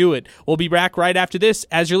time to do it. We'll be back right after this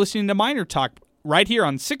as you're listening to Miner Talk right here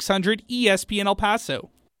on 600 ESPN El Paso.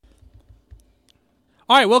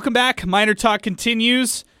 All right, welcome back. Miner Talk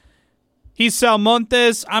continues. He's Sal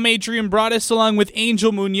Montes. I'm Adrian Broadus along with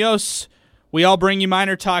Angel Munoz. We all bring you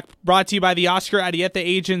Miner Talk, brought to you by the Oscar Arieta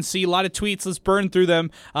Agency. A lot of tweets. Let's burn through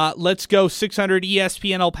them. Let's go 600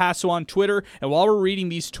 ESPN El Paso on Twitter. And while we're reading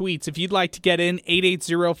these tweets, if you'd like to get in,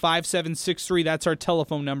 880-5763. That's our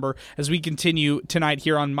telephone number as we continue tonight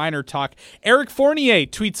here on Miner Talk. Eric Fournier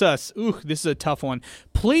tweets us. Ooh, this is a tough one.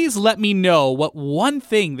 Please let me know what one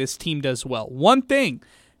thing this team does well. One thing.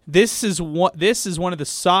 This is one of the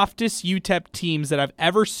softest UTEP teams that I've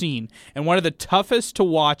ever seen and one of the toughest to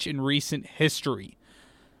watch in recent history.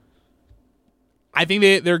 I think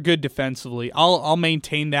they're good defensively. I'll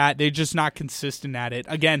maintain that. They're just not consistent at it.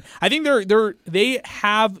 Again, I think they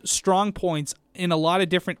have strong points in a lot of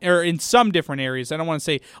different, or in some different areas. I don't want to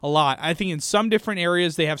say a lot. I think in some different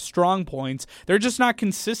areas they have strong points. They're just not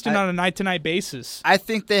consistent on a night-to-night basis. I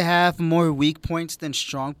think they have more weak points than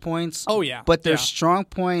strong points. Oh, yeah. But their strong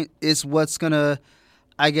point is what's going to,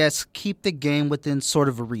 I guess, keep the game within sort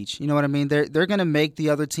of a reach. You know what I mean? They're going to make the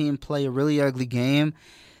other team play a really ugly game.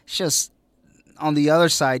 It's just, on the other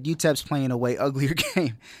side, UTEP's playing a way uglier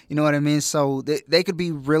game. You know what I mean? So they could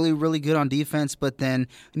be really, really good on defense, but then,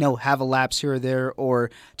 you know, have a lapse here or there or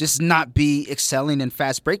just not be excelling in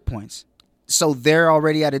fast break points. So they're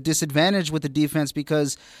already at a disadvantage with the defense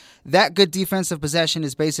because that good defensive possession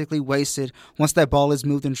is basically wasted once that ball is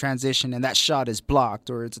moved in transition and that shot is blocked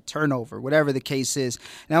or it's a turnover, whatever the case is.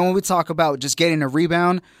 Now, when we talk about just getting a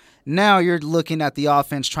rebound, now you're looking at the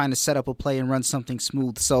offense trying to set up a play and run something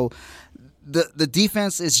smooth. So the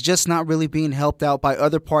defense is just not really being helped out by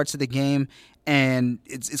other parts of the game, and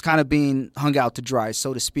it's kind of being hung out to dry,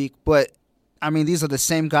 so to speak. But I mean, these are the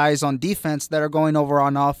same guys on defense that are going over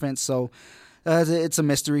on offense, so it's a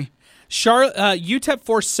mystery. UTEP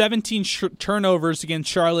forced 17 turnovers against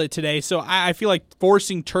Charlotte today, so I feel like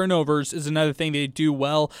forcing turnovers is another thing they do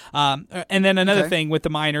well. And then another thing with the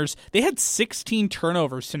Miners, they had 16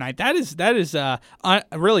 turnovers tonight. That is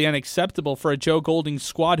really unacceptable for a Joe Golding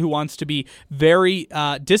squad who wants to be very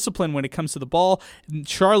disciplined when it comes to the ball.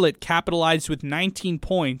 Charlotte capitalized with 19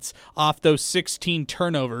 points off those 16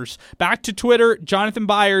 turnovers. Back to Twitter, Jonathan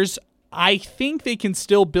Byers. I think they can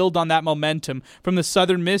still build on that momentum from the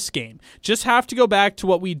Southern Miss game. Just have to go back to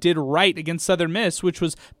what we did right against Southern Miss, which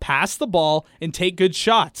was pass the ball and take good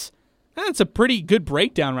shots. That's a pretty good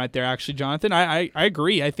breakdown right there, actually, Jonathan. I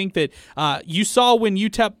agree. I think that you saw when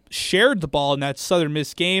UTEP shared the ball in that Southern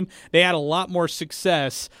Miss game, they had a lot more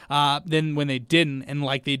success than when they didn't, and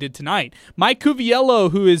like they did tonight. Mike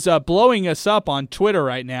Cuviello, who is blowing us up on Twitter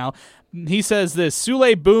right now, he says this: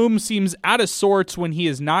 Souley Boum seems out of sorts when he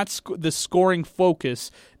is not the scoring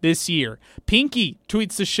focus this year. Pinky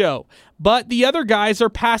tweets the show, but the other guys are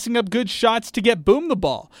passing up good shots to get Boum the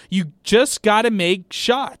ball. You just got to make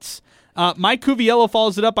shots. Mike Cuviello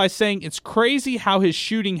follows it up by saying it's crazy how his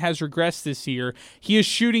shooting has regressed this year. He is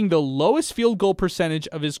shooting the lowest field goal percentage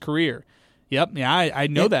of his career. Yep, yeah, I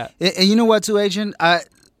know that. And you know what, too, Agent?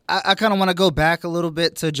 I kind of want to go back a little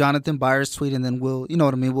bit to Jonathan Byers' tweet, and then we'll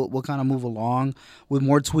kind of move along with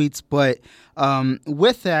more tweets. But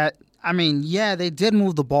with that, I mean, yeah, they did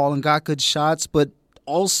move the ball and got good shots, but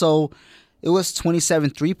also it was 27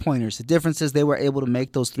 3-pointers. The difference is they were able to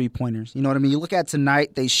make those 3-pointers. You know what I mean? You look at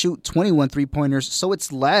tonight, they shoot 21 3-pointers, so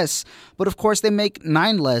it's less. But, of course, they make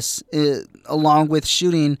 9 less along with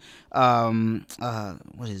shooting,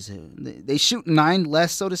 what is it? They shoot 9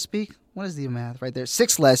 less, so to speak. What is the math right there?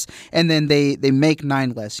 6 less, and then they make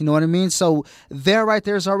 9 less. You know what I mean? So there, right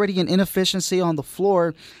there is already an inefficiency on the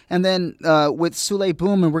floor. And then with Souley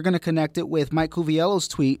Boum, and we're going to connect it with Mike Cuviello's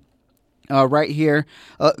tweet right here,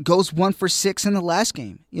 goes 1 for 6 in the last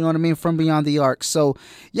game. You know what I mean? From beyond the arc. So,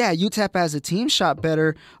 yeah, UTEP as a team shot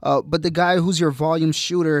better, but the guy who's your volume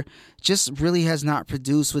shooter just really has not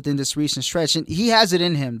produced within this recent stretch. And he has it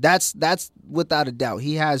in him. That's without a doubt.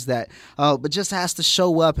 He has that. But just has to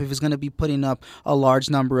show up if he's going to be putting up a large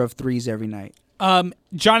number of threes every night.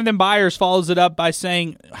 Jonathan Byers follows it up by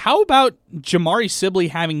saying, how about Jamari Sibley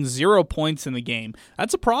having 0 points in the game?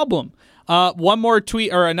 That's a problem. One more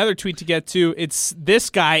tweet, or another tweet to get to. It's this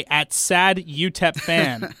guy at Sad UTEP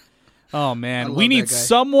Fan. Oh, man. We need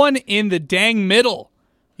someone in the dang middle.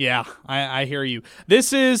 Yeah, I hear you.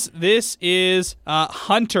 This is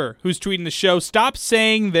Hunter, who's tweeting the show. Stop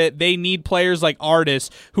saying that they need players like Artis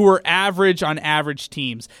who are average on average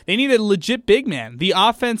teams. They need a legit big man. The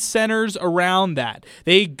offense centers around that.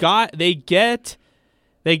 They get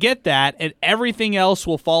that, and everything else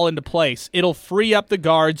will fall into place. It'll free up the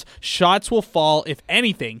guards. Shots will fall, if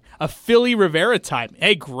anything. A Philly Rivera type.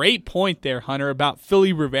 Hey, great point there, Hunter, about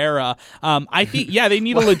Philly Rivera. I think, yeah, they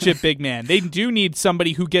need a legit big man. They do need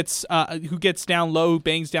somebody who gets down low, who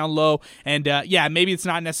bangs down low, and yeah, maybe it's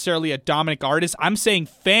not necessarily a Dominic Artis. I'm saying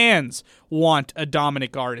fans want a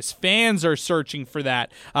Dominic Artis. Fans are searching for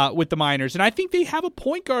that with the Miners, and I think they have a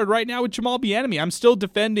point guard right now with Jamal Bieniemy. I'm still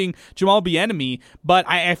defending Jamal Bieniemy, but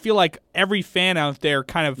I feel like every fan out there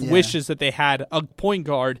kind of wishes that they had a point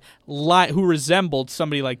guard who resembled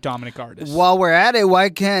somebody like Dominic Artis. While we're at it, why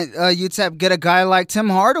can't UTEP get a guy like Tim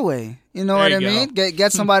Hardaway? You know what I mean?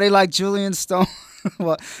 Get somebody like Julian Stone.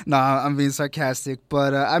 Well, no, I'm being sarcastic,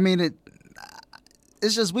 but I mean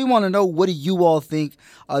it's just we want to know, what do you all think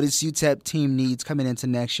this UTEP team needs coming into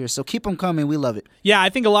next year? So keep them coming. We love it. Yeah, I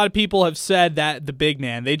think a lot of people have said that the big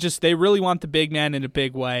man. They really want the big man in a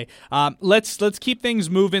big way. Let's keep things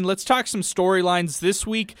moving. Let's talk some storylines. This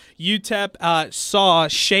week, UTEP saw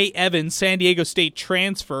Shea Evans, San Diego State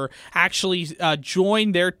transfer, actually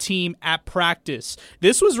join their team at practice.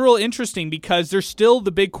 This was real interesting because there's still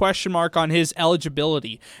the big question mark on his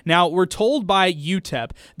eligibility. Now, we're told by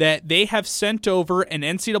UTEP that they have sent over an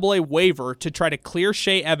NCAA waiver to try to clear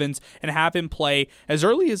Shea Evans and have him play as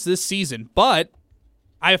early as this season. But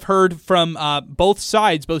I've heard from both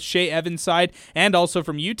sides, both Shea Evans' side and also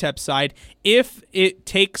from UTEP's side, if it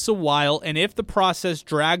takes a while and if the process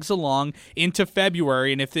drags along into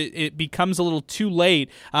February and if it becomes a little too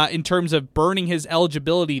late in terms of burning his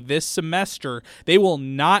eligibility this semester, they will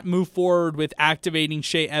not move forward with activating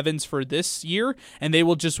Shea Evans for this year, and they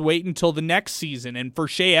will just wait until the next season. And for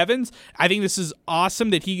Shea Evans, I think this is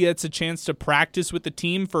awesome that he gets a chance to practice with the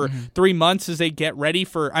team for 3 months as they get ready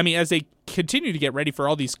as they continue to get ready for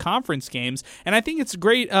all these conference games. And I think it's a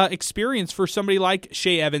great experience for somebody like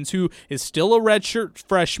Shea Evans, who is still a redshirt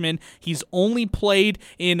freshman. He's only played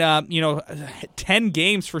in 10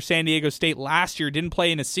 games for San Diego State last year, didn't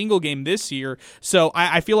play in a single game this year. So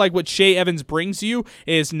I feel like what Shea Evans brings you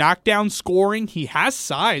is knockdown scoring. He has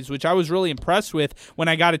size, which I was really impressed with when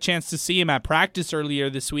I got a chance to see him at practice earlier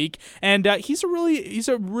this week. And he's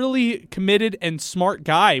a really committed and smart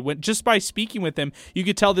guy. Just by speaking with him, you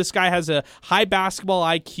could tell this guy has a high basketball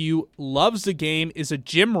IQ, loves the game, is a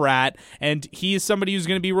gym rat, and he is somebody who's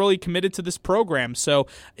going to be really committed to this program. So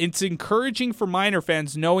it's encouraging for Miner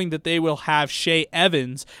fans knowing that they will have Shea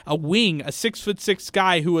Evans, a wing, a 6'6"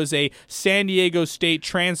 guy who was a San Diego State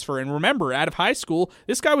transfer. And remember, out of high school,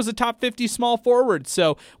 this guy was a top 50 small forward.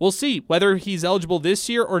 So we'll see whether he's eligible this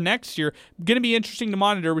year or next year. Going to be interesting to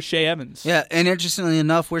monitor with Shea Evans. Yeah, and interestingly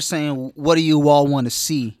enough, we're saying, what do you all want to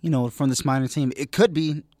see, from this Miner team? It could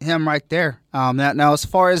be him right there. Now, as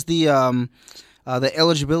far as the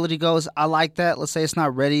eligibility goes, I like that. Let's say it's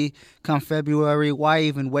not ready come February. Why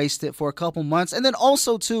even waste it for a couple months? And then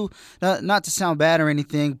also, too, not to sound bad or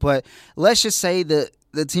anything, but let's just say that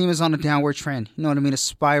the team is on a downward trend. You know what I mean? A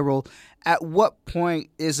spiral. At what point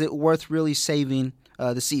is it worth really saving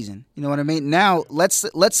the season? You know what I mean? Now, let's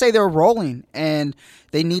say they're rolling and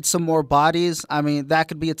they need some more bodies. I mean, that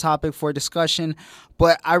could be a topic for discussion.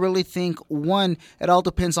 But I really think, one, it all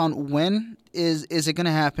depends on when is it going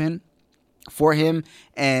to happen for him,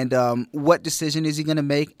 and what decision is he going to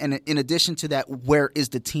make? And in addition to that, where is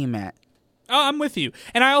the team at? Oh, I'm with you.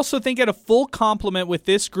 And I also think at a full complement with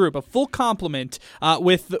this group, a full complement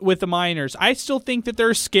with the Miners, I still think that they're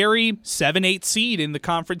a scary 7-8 seed in the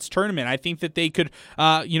conference tournament. I think that they could,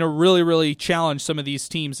 really, really challenge some of these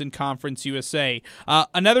teams in Conference USA.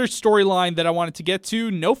 Another storyline that I wanted to get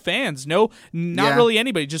to, no fans, not really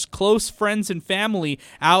anybody, just close friends and family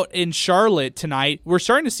out in Charlotte tonight. We're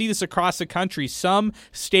starting to see this across the country. Some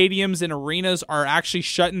stadiums and arenas are actually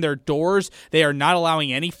shutting their doors. They are not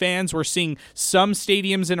allowing any fans. We're seeing some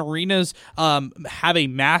stadiums and arenas have a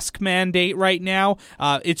mask mandate right now.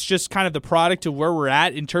 It's just kind of the product of where we're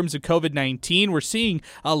at in terms of COVID-19. We're seeing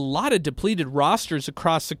a lot of depleted rosters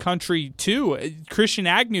across the country, too. Christian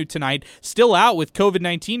Agnew tonight, still out with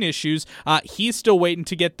COVID-19 issues. He's still waiting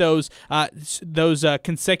to get those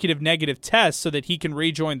consecutive negative tests so that he can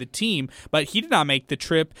rejoin the team. But he did not make the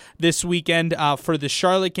trip this weekend for the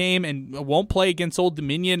Charlotte game and won't play against Old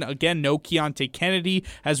Dominion. Again, no Keontae Kennedy,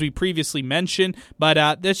 as we previously mentioned, but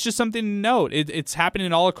that's just something to note. It's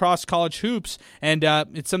happening all across college hoops, and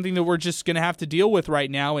it's something that we're just going to have to deal with right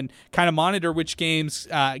now and kind of monitor which games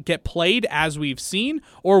get played as we've seen,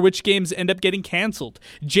 or which games end up getting canceled.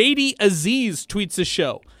 JD Aziz tweets the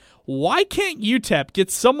show. Why can't UTEP get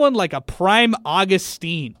someone like a prime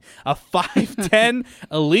Augustine, a 5'10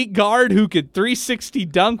 elite guard who could 360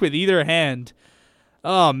 dunk with either hand?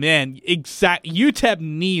 Oh man, UTEP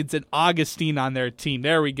needs an Augustine on their team.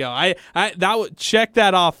 There we go. I that would check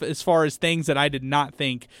that off as far as things that I did not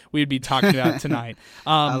think we'd be talking about tonight.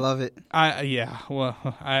 I love it.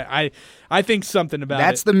 I think something about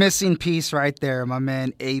That's it. the missing piece right there, my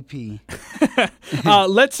man AP.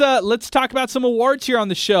 Let's talk about some awards here on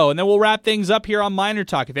the show, and then we'll wrap things up here on Miner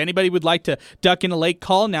Talk. If anybody would like to duck in a late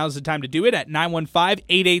call, now's the time to do it at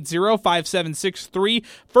 915-880-5763.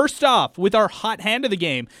 First off, with our hot hand of the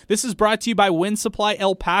game, this is brought to you by Win Supply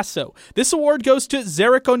El Paso. This award goes to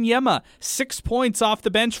Zarek Onyema, 6 points off the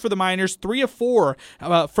bench for the Miners, 3 of 4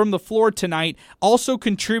 from the floor tonight. Also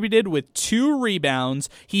contributed with 2 rebounds.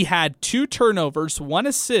 He had 2 turnovers, 1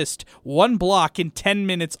 assist, 1 block in 10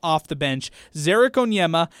 minutes off the bench. Zarek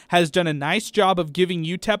Onyema has done a nice job of giving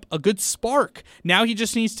UTEP a good spark. Now he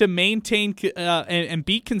just needs to maintain and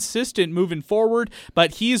be consistent moving forward,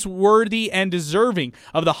 but he's worthy and deserving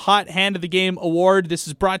of the Hot Hand of the Game award. This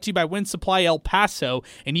is brought to you by Win Supply El Paso,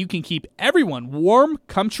 and you can keep everyone warm,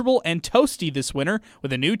 comfortable, and toasty this winter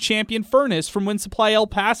with a new Champion furnace from Win Supply El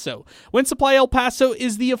Paso. Win Supply El Paso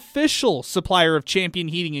is the official supplier of Champion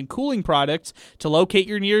heating and cooling products. To locate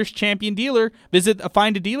your nearest Champion dealer, visit the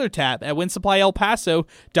Find a Dealer tab at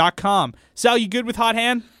winsupplyelpaso.com. Sal, you good with Hot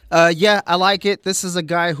Hand? Yeah, I like it. This is a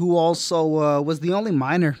guy who also was the only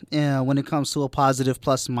Miner when it comes to a positive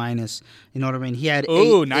plus minus. You know what I mean? He had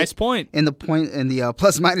nice point. In the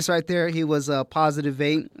plus minus right there, he was a positive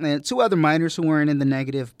 8, and 2 other Miners who weren't in the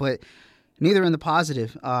negative. But Neither in the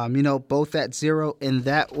positive. Both at 0, and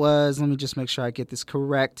that was, let me just make sure I get this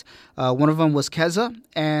correct. One of them was Keza,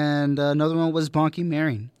 and another one was Bonky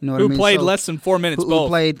Marion. You know what I mean? Played less than 4 minutes both. Who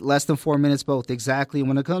played less than 4 minutes both, exactly.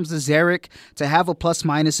 When it comes to Zarek, to have a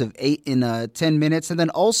plus-minus of 8 in 10 minutes, and then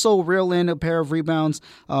also reel in a pair of rebounds,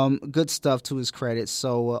 good stuff to his credit.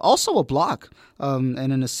 So also a block and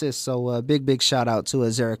an assist. So big shout-out to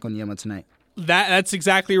Zarek Onyema tonight. That's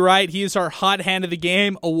exactly right. He is our hot hand of the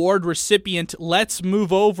game award recipient. Let's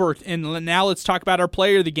move over, and now let's talk about our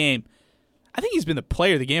player of the game. I think he's been the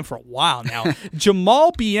player of the game for a while now.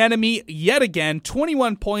 Jamal Bieniemy, yet again,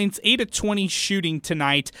 21 points, 8 of 20 shooting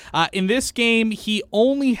tonight. In this game, he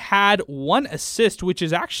only had 1 assist, which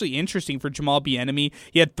is actually interesting for Jamal Bieniemy.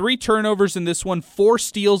 He had 3 turnovers in this one, 4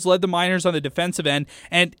 steals, led the Miners on the defensive end.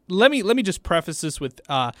 And let me just preface this with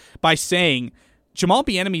by saying, Jamal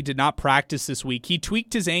Bieniemy did not practice this week. He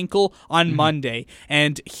tweaked his ankle on Monday,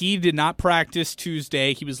 and he did not practice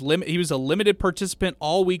Tuesday. He was a limited participant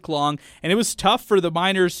all week long, and it was tough for the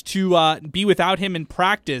Miners to be without him in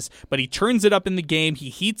practice, but he turns it up in the game. He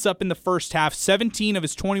heats up in the first half, 17 of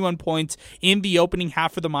his 21 points in the opening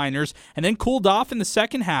half for the Miners, and then cooled off in the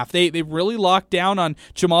second half. They really locked down on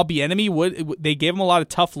Jamal Bieniemy. They gave him a lot of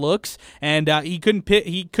tough looks, and he couldn't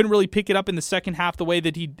really pick it up in the second half the way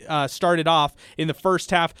that he started off in the first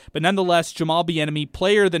half, but nonetheless, Jamal Bieniemy,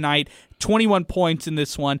 player of the night, 21 points in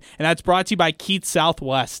this one, and that's brought to you by Keats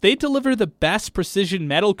Southwest. They deliver the best precision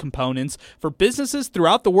metal components for businesses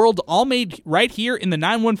throughout the world, all made right here in the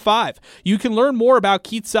 915. You can learn more about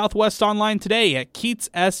Keats Southwest online today at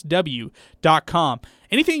keatssw.com.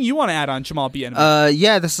 Anything you want to add on Jamal Bieniemy?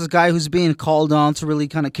 Yeah, this is a guy who's being called on to really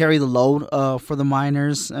kind of carry the load for the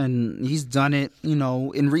Miners, and he's done it,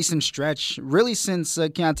 in recent stretch, really since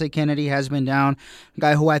Keontae Kennedy has been down. A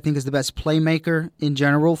guy who I think is the best playmaker in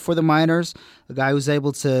general for the Miners, a guy who's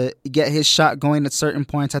able to get his shot going at certain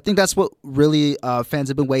points. I think that's what really fans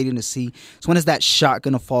have been waiting to see. So when is that shot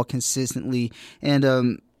going to fall consistently? And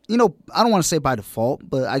I don't want to say by default,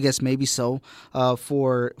 but I guess maybe so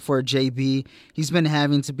for JB. He's been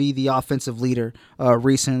having to be the offensive leader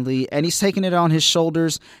recently, and he's taking it on his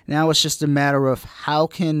shoulders. Now it's just a matter of how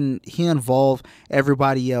can he involve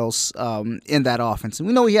everybody else in that offense. And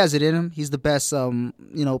we know he has it in him. He's the best,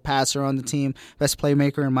 passer on the team, best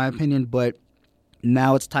playmaker in my opinion, but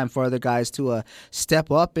now it's time for other guys to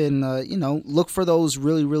step up and, look for those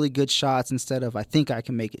really, really good shots instead of I think I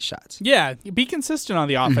can make it shots. Yeah, be consistent on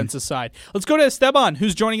the offensive side. Let's go to Esteban,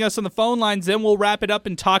 who's joining us on the phone lines. Then we'll wrap it up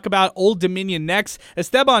and talk about Old Dominion next.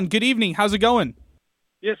 Esteban, good evening. How's it going?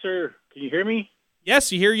 Yes, sir. Can you hear me?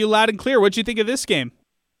 Yes, you hear you loud and clear. What'd you think of this game?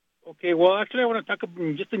 Okay, well, actually, I want to talk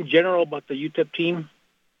just in general about the UTEP team.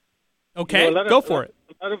 Okay, go for it.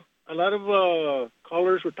 A lot of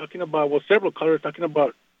callers were talking about, several callers talking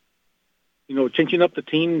about, changing up the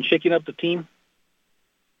team, shaking up the team.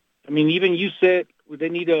 I mean, even you said they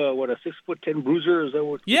need a 6'10" bruiser. Is that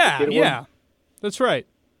what? Yeah, that's right.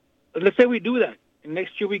 But let's say we do that, and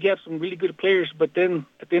next year we get some really good players. But then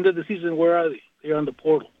at the end of the season, where are they? They're on the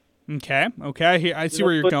portal. Okay. I see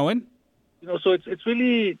where you're going. So it's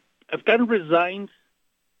really, I've gotten resigned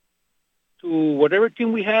to whatever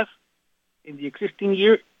team we have in the existing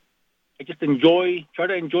year. I just try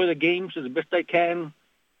to enjoy the games as best I can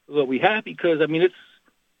that we have, because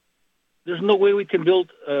there's no way we can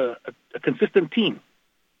build a consistent team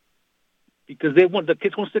because the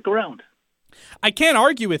kids won't stick around. I can't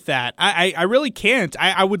argue with that. I really can't.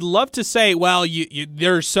 I would love to say, well,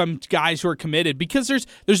 there's some guys who are committed, because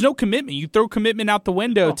there's no commitment. You throw commitment out the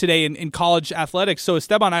window today in college athletics. So,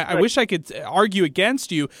 Esteban, I wish I could argue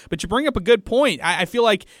against you, but you bring up a good point. I feel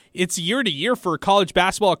like it's year to year for college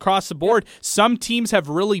basketball across the board. Some teams have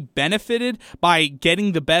really benefited by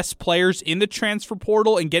getting the best players in the transfer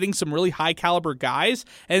portal and getting some really high caliber guys,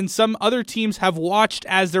 and some other teams have watched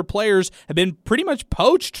as their players have been pretty much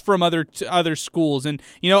poached from other schools, and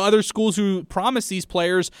other schools who promise these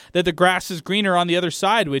players that the grass is greener on the other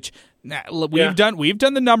side, which we've done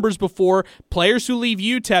the numbers before. Players who leave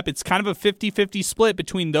UTEP, it's kind of a 50-50 split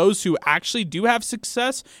between those who actually do have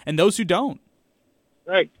success and those who don't.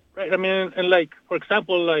 Right. I mean, and for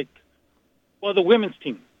example, the women's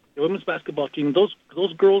team, the women's basketball team,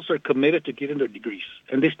 those girls are committed to getting their degrees,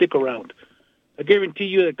 and they stick around. I guarantee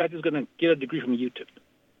you that guy is going to get a degree from UTEP.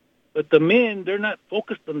 But the men, they're not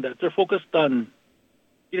focused on that. They're focused on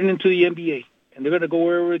getting into the NBA, and they're going to go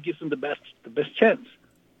wherever it gives them the best chance.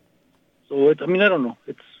 So I don't know.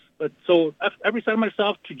 So I've resigned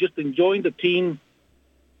myself to just enjoying the team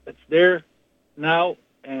that's there now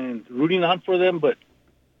and rooting on for them. But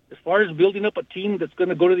as far as building up a team that's going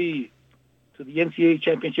to go to to the NCAA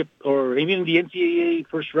championship or even the NCAA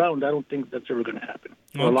first round, I don't think that's ever going to happen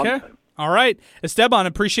for a long time. All right. Esteban,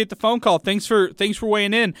 appreciate the phone call. Thanks for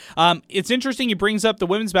weighing in. It's interesting he brings up the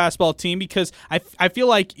women's basketball team because I feel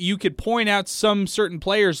like you could point out some certain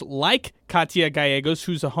players like Katia Gallegos,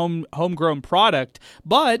 who's a homegrown product,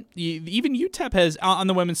 but even UTEP has, on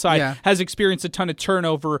the women's side, has experienced a ton of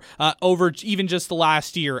turnover over even just the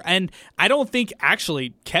last year. And I don't think,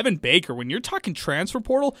 actually, Kevin Baker, when you're talking transfer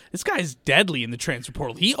portal, this guy is deadly in the transfer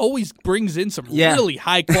portal. He always brings in some really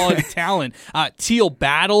high-quality talent. Teal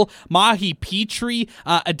Battle, Mahi Petrie,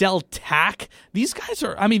 Adele Tack. These guys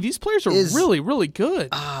are, these players are really, really good.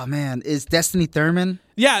 Oh, man. Is Destiny Thurman?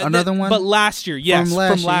 Yeah, another one? But last year, yes,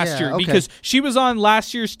 from last year. Okay. Because she was on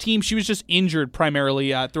last year's team. She was just injured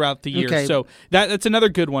primarily throughout the year. Okay. So that's another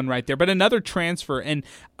good one right there. But another transfer. And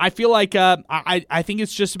I feel like I think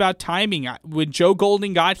it's just about timing. When Joe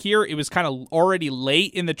Golding got here, it was kind of already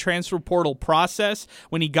late in the transfer portal process.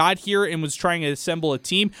 When he got here and was trying to assemble a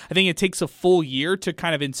team, I think it takes a full year to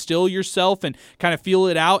kind of instill yourself and kind of feel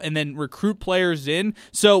it out and then recruit players in.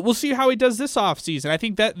 So we'll see how he does this offseason. I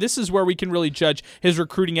think that this is where we can really judge his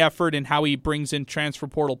recruiting effort and how he brings in transfer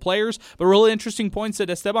portal players. But really interesting points that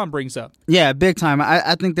Esteban brings up. Yeah, big time.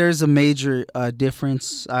 I think there's a major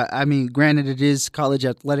difference. Granted, it is college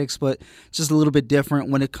athletics, but just a little bit different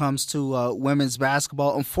when it comes to women's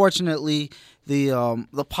basketball. Unfortunately,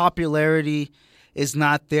 the popularity is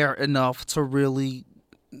not there enough to really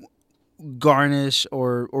garnish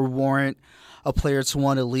or warrant a player to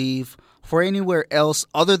want to leave for anywhere else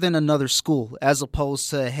other than another school, as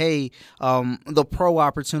opposed to, the pro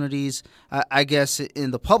opportunities, I guess,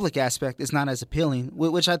 in the public aspect is not as appealing,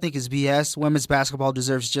 which I think is BS. Women's basketball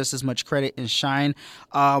deserves just as much credit and shine,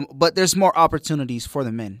 but there's more opportunities for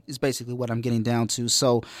the men, is basically what I'm getting down to.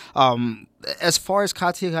 So as far as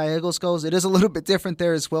Katia Gallegos goes, it is a little bit different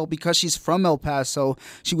there as well because she's from El Paso.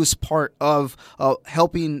 She was part of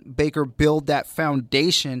helping Baker build that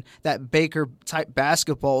foundation, that Baker-type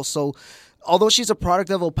basketball. So although she's a product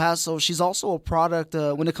of El Paso, she's also a product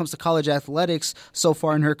when it comes to college athletics so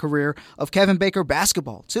far in her career of Kevin Baker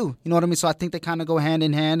basketball too. You know what I mean? So I think they kind of go hand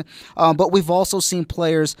in hand. But we've also seen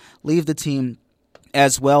players leave the team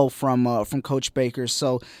as well from Coach Baker.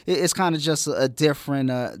 So it's kind of just a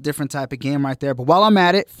different type of game right there. But while I'm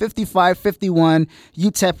at it, 55-51,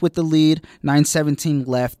 UTEP with the lead, 9:17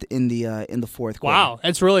 left in the fourth quarter. Wow,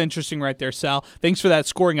 that's really interesting right there, Sal. Thanks for that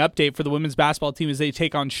scoring update for the women's basketball team as they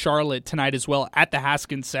take on Charlotte tonight as well at the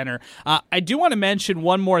Haskins Center. I do want to mention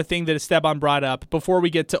one more thing that Esteban brought up before we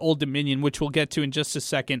get to Old Dominion, which we'll get to in just a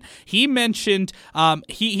second. He mentioned,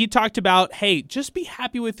 he talked about, hey, just be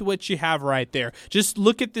happy with what you have right there. Just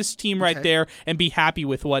look at this team right there and be happy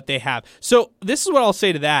with what they have. So this is what I'll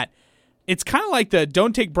say to that. It's kind of like the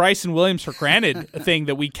don't take Bryson Williams for granted thing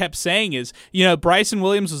that we kept saying is, Bryson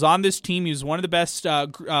Williams was on this team. He was one of the best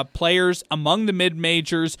players among the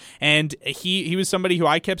mid-majors, and he was somebody who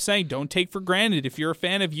I kept saying, don't take for granted. If you're a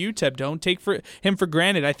fan of UTEP, don't take him for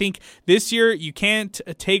granted. I think this year you can't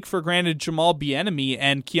take for granted Jamal Bieniemy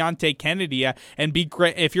and Keontae Kennedy, and be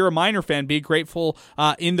great. If you're a Miner fan, be grateful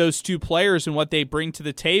in those two players and what they bring to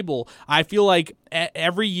the table. I feel like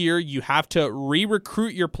every year you have to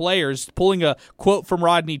re-recruit your players. Pulling a quote from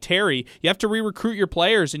Rodney Terry, you have to re-recruit your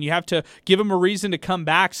players and you have to give them a reason to come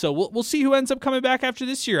back. So we'll see who ends up coming back after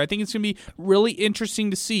this year. I think it's going to be really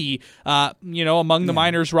interesting to see, among the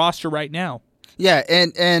Miners roster right now. Yeah,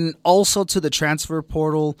 and also to the transfer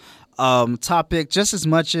portal topic, just as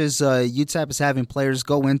much as UTEP is having players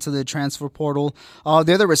go into the transfer portal,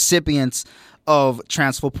 they're the recipients of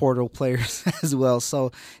transfer portal players as well.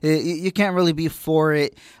 So you can't really be for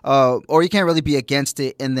it or you can't really be against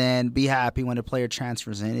it and then be happy when a player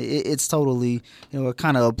transfers in. It's totally, it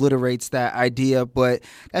kind of obliterates that idea, but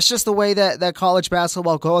that's just the way that college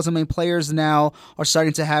basketball goes. Players now are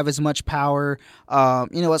starting to have as much power,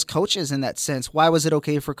 as coaches in that sense. Why was it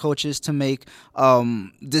okay for coaches to make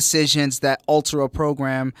decisions that alter a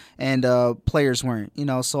program and players weren't?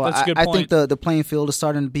 So I think the playing field is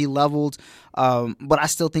starting to be leveled. But I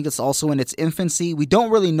still think it's also in its infancy. We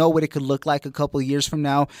don't really know what it could look like a couple of years from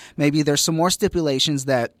now. Maybe there's some more stipulations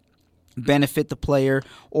that benefit the player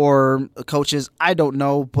or coaches. I don't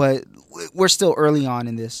know, but we're still early on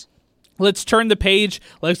in this. Let's turn the page.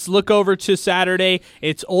 Let's look over to Saturday.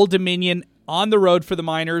 It's Old Dominion on the road for the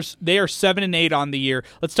Miners. They are 7-8 on the year.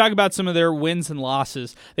 Let's talk about some of their wins and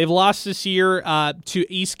losses. They've lost this year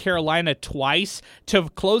to East Carolina twice. To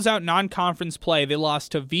close out non-conference play, they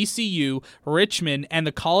lost to VCU, Richmond, and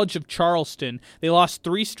the College of Charleston. They lost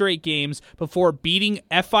 3 straight games before beating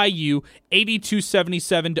FIU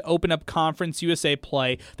 82-77 to open up Conference USA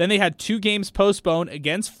play. Then they had 2 games postponed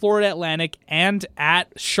against Florida Atlantic and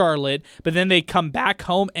at Charlotte, but then they come back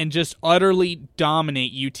home and just utterly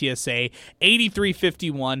dominate UTSA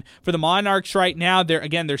 83-51. For the Monarchs right now, they're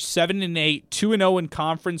 7-8, 2-0 in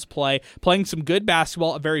conference play, playing some good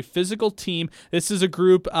basketball, a very physical team. This is a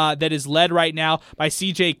group that is led right now by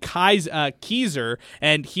CJ Keyser,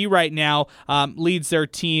 and he right now leads their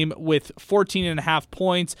team with 14.5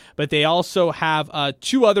 points, but they also have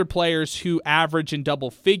 2 other players who average in double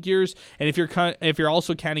figures, and if you're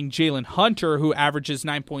also counting Jalen Hunter, who averages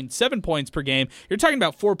 9.7 points per game, you're talking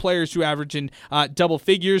about 4 players who average in double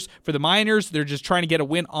figures. For the Miners, they're just trying to get a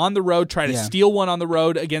win on the road, try to steal one on the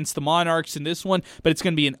road against the Monarchs in this one, but it's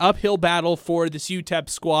going to be an uphill battle for this UTEP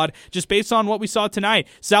squad, just based on what we saw tonight.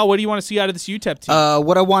 Sal, what do you want to see out of this UTEP team?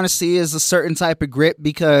 What I want to see is a certain type of grit,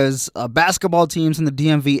 because basketball teams in the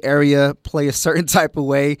DMV area play a certain type of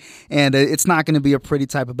way, and it's not going to be a pretty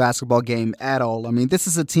type of basketball game at all. I mean, this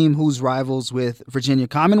is a team who's rivals with Virginia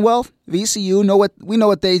Commonwealth, VCU. We know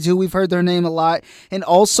what they do. We've heard their name a lot, and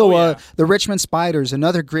also the Richmond Spiders,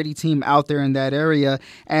 another gritty team out there in that area.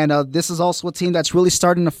 And this is also a team that's really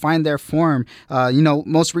starting to find their form.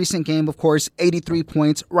 Most recent game, of course, 83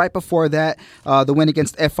 points. Right before that, the win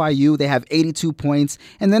against FIU, they have 82 points,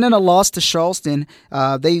 and then in a loss to Charleston,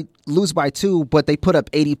 they lose by 2, but they put up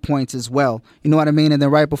 80 points as well. You know what I mean? And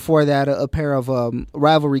then right before that, a pair of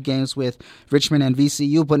rivalry games with Richmond and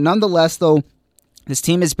VCU. But nonetheless, though, this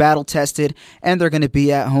team is battle-tested, and they're going to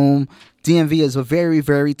be at home. DMV is a very,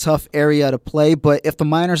 very tough area to play, but if the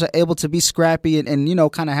Miners are able to be scrappy and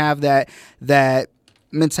kind of have that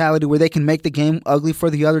mentality where they can make the game ugly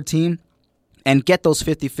for the other team, and get those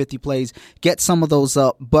 50-50 plays, get some of those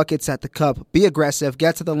buckets at the cup, be aggressive,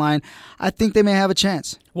 get to the line, I think they may have a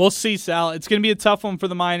chance. We'll see, Sal. It's going to be a tough one for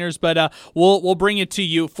the Miners, but we'll bring it to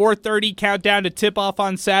you. 4:30 countdown to tip-off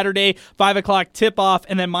on Saturday, 5 o'clock tip-off,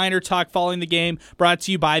 and then Miner Talk following the game, brought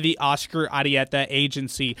to you by the Oscar Arieta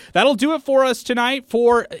Agency. That'll do it for us tonight.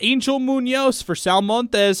 For Angel Munoz, for Sal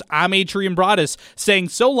Montes, I'm Adrian Broadus, saying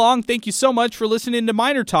so long. Thank you so much for listening to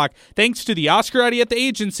Miner Talk. Thanks to the Oscar Arieta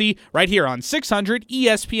Agency right here on 600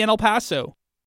 ESPN El Paso.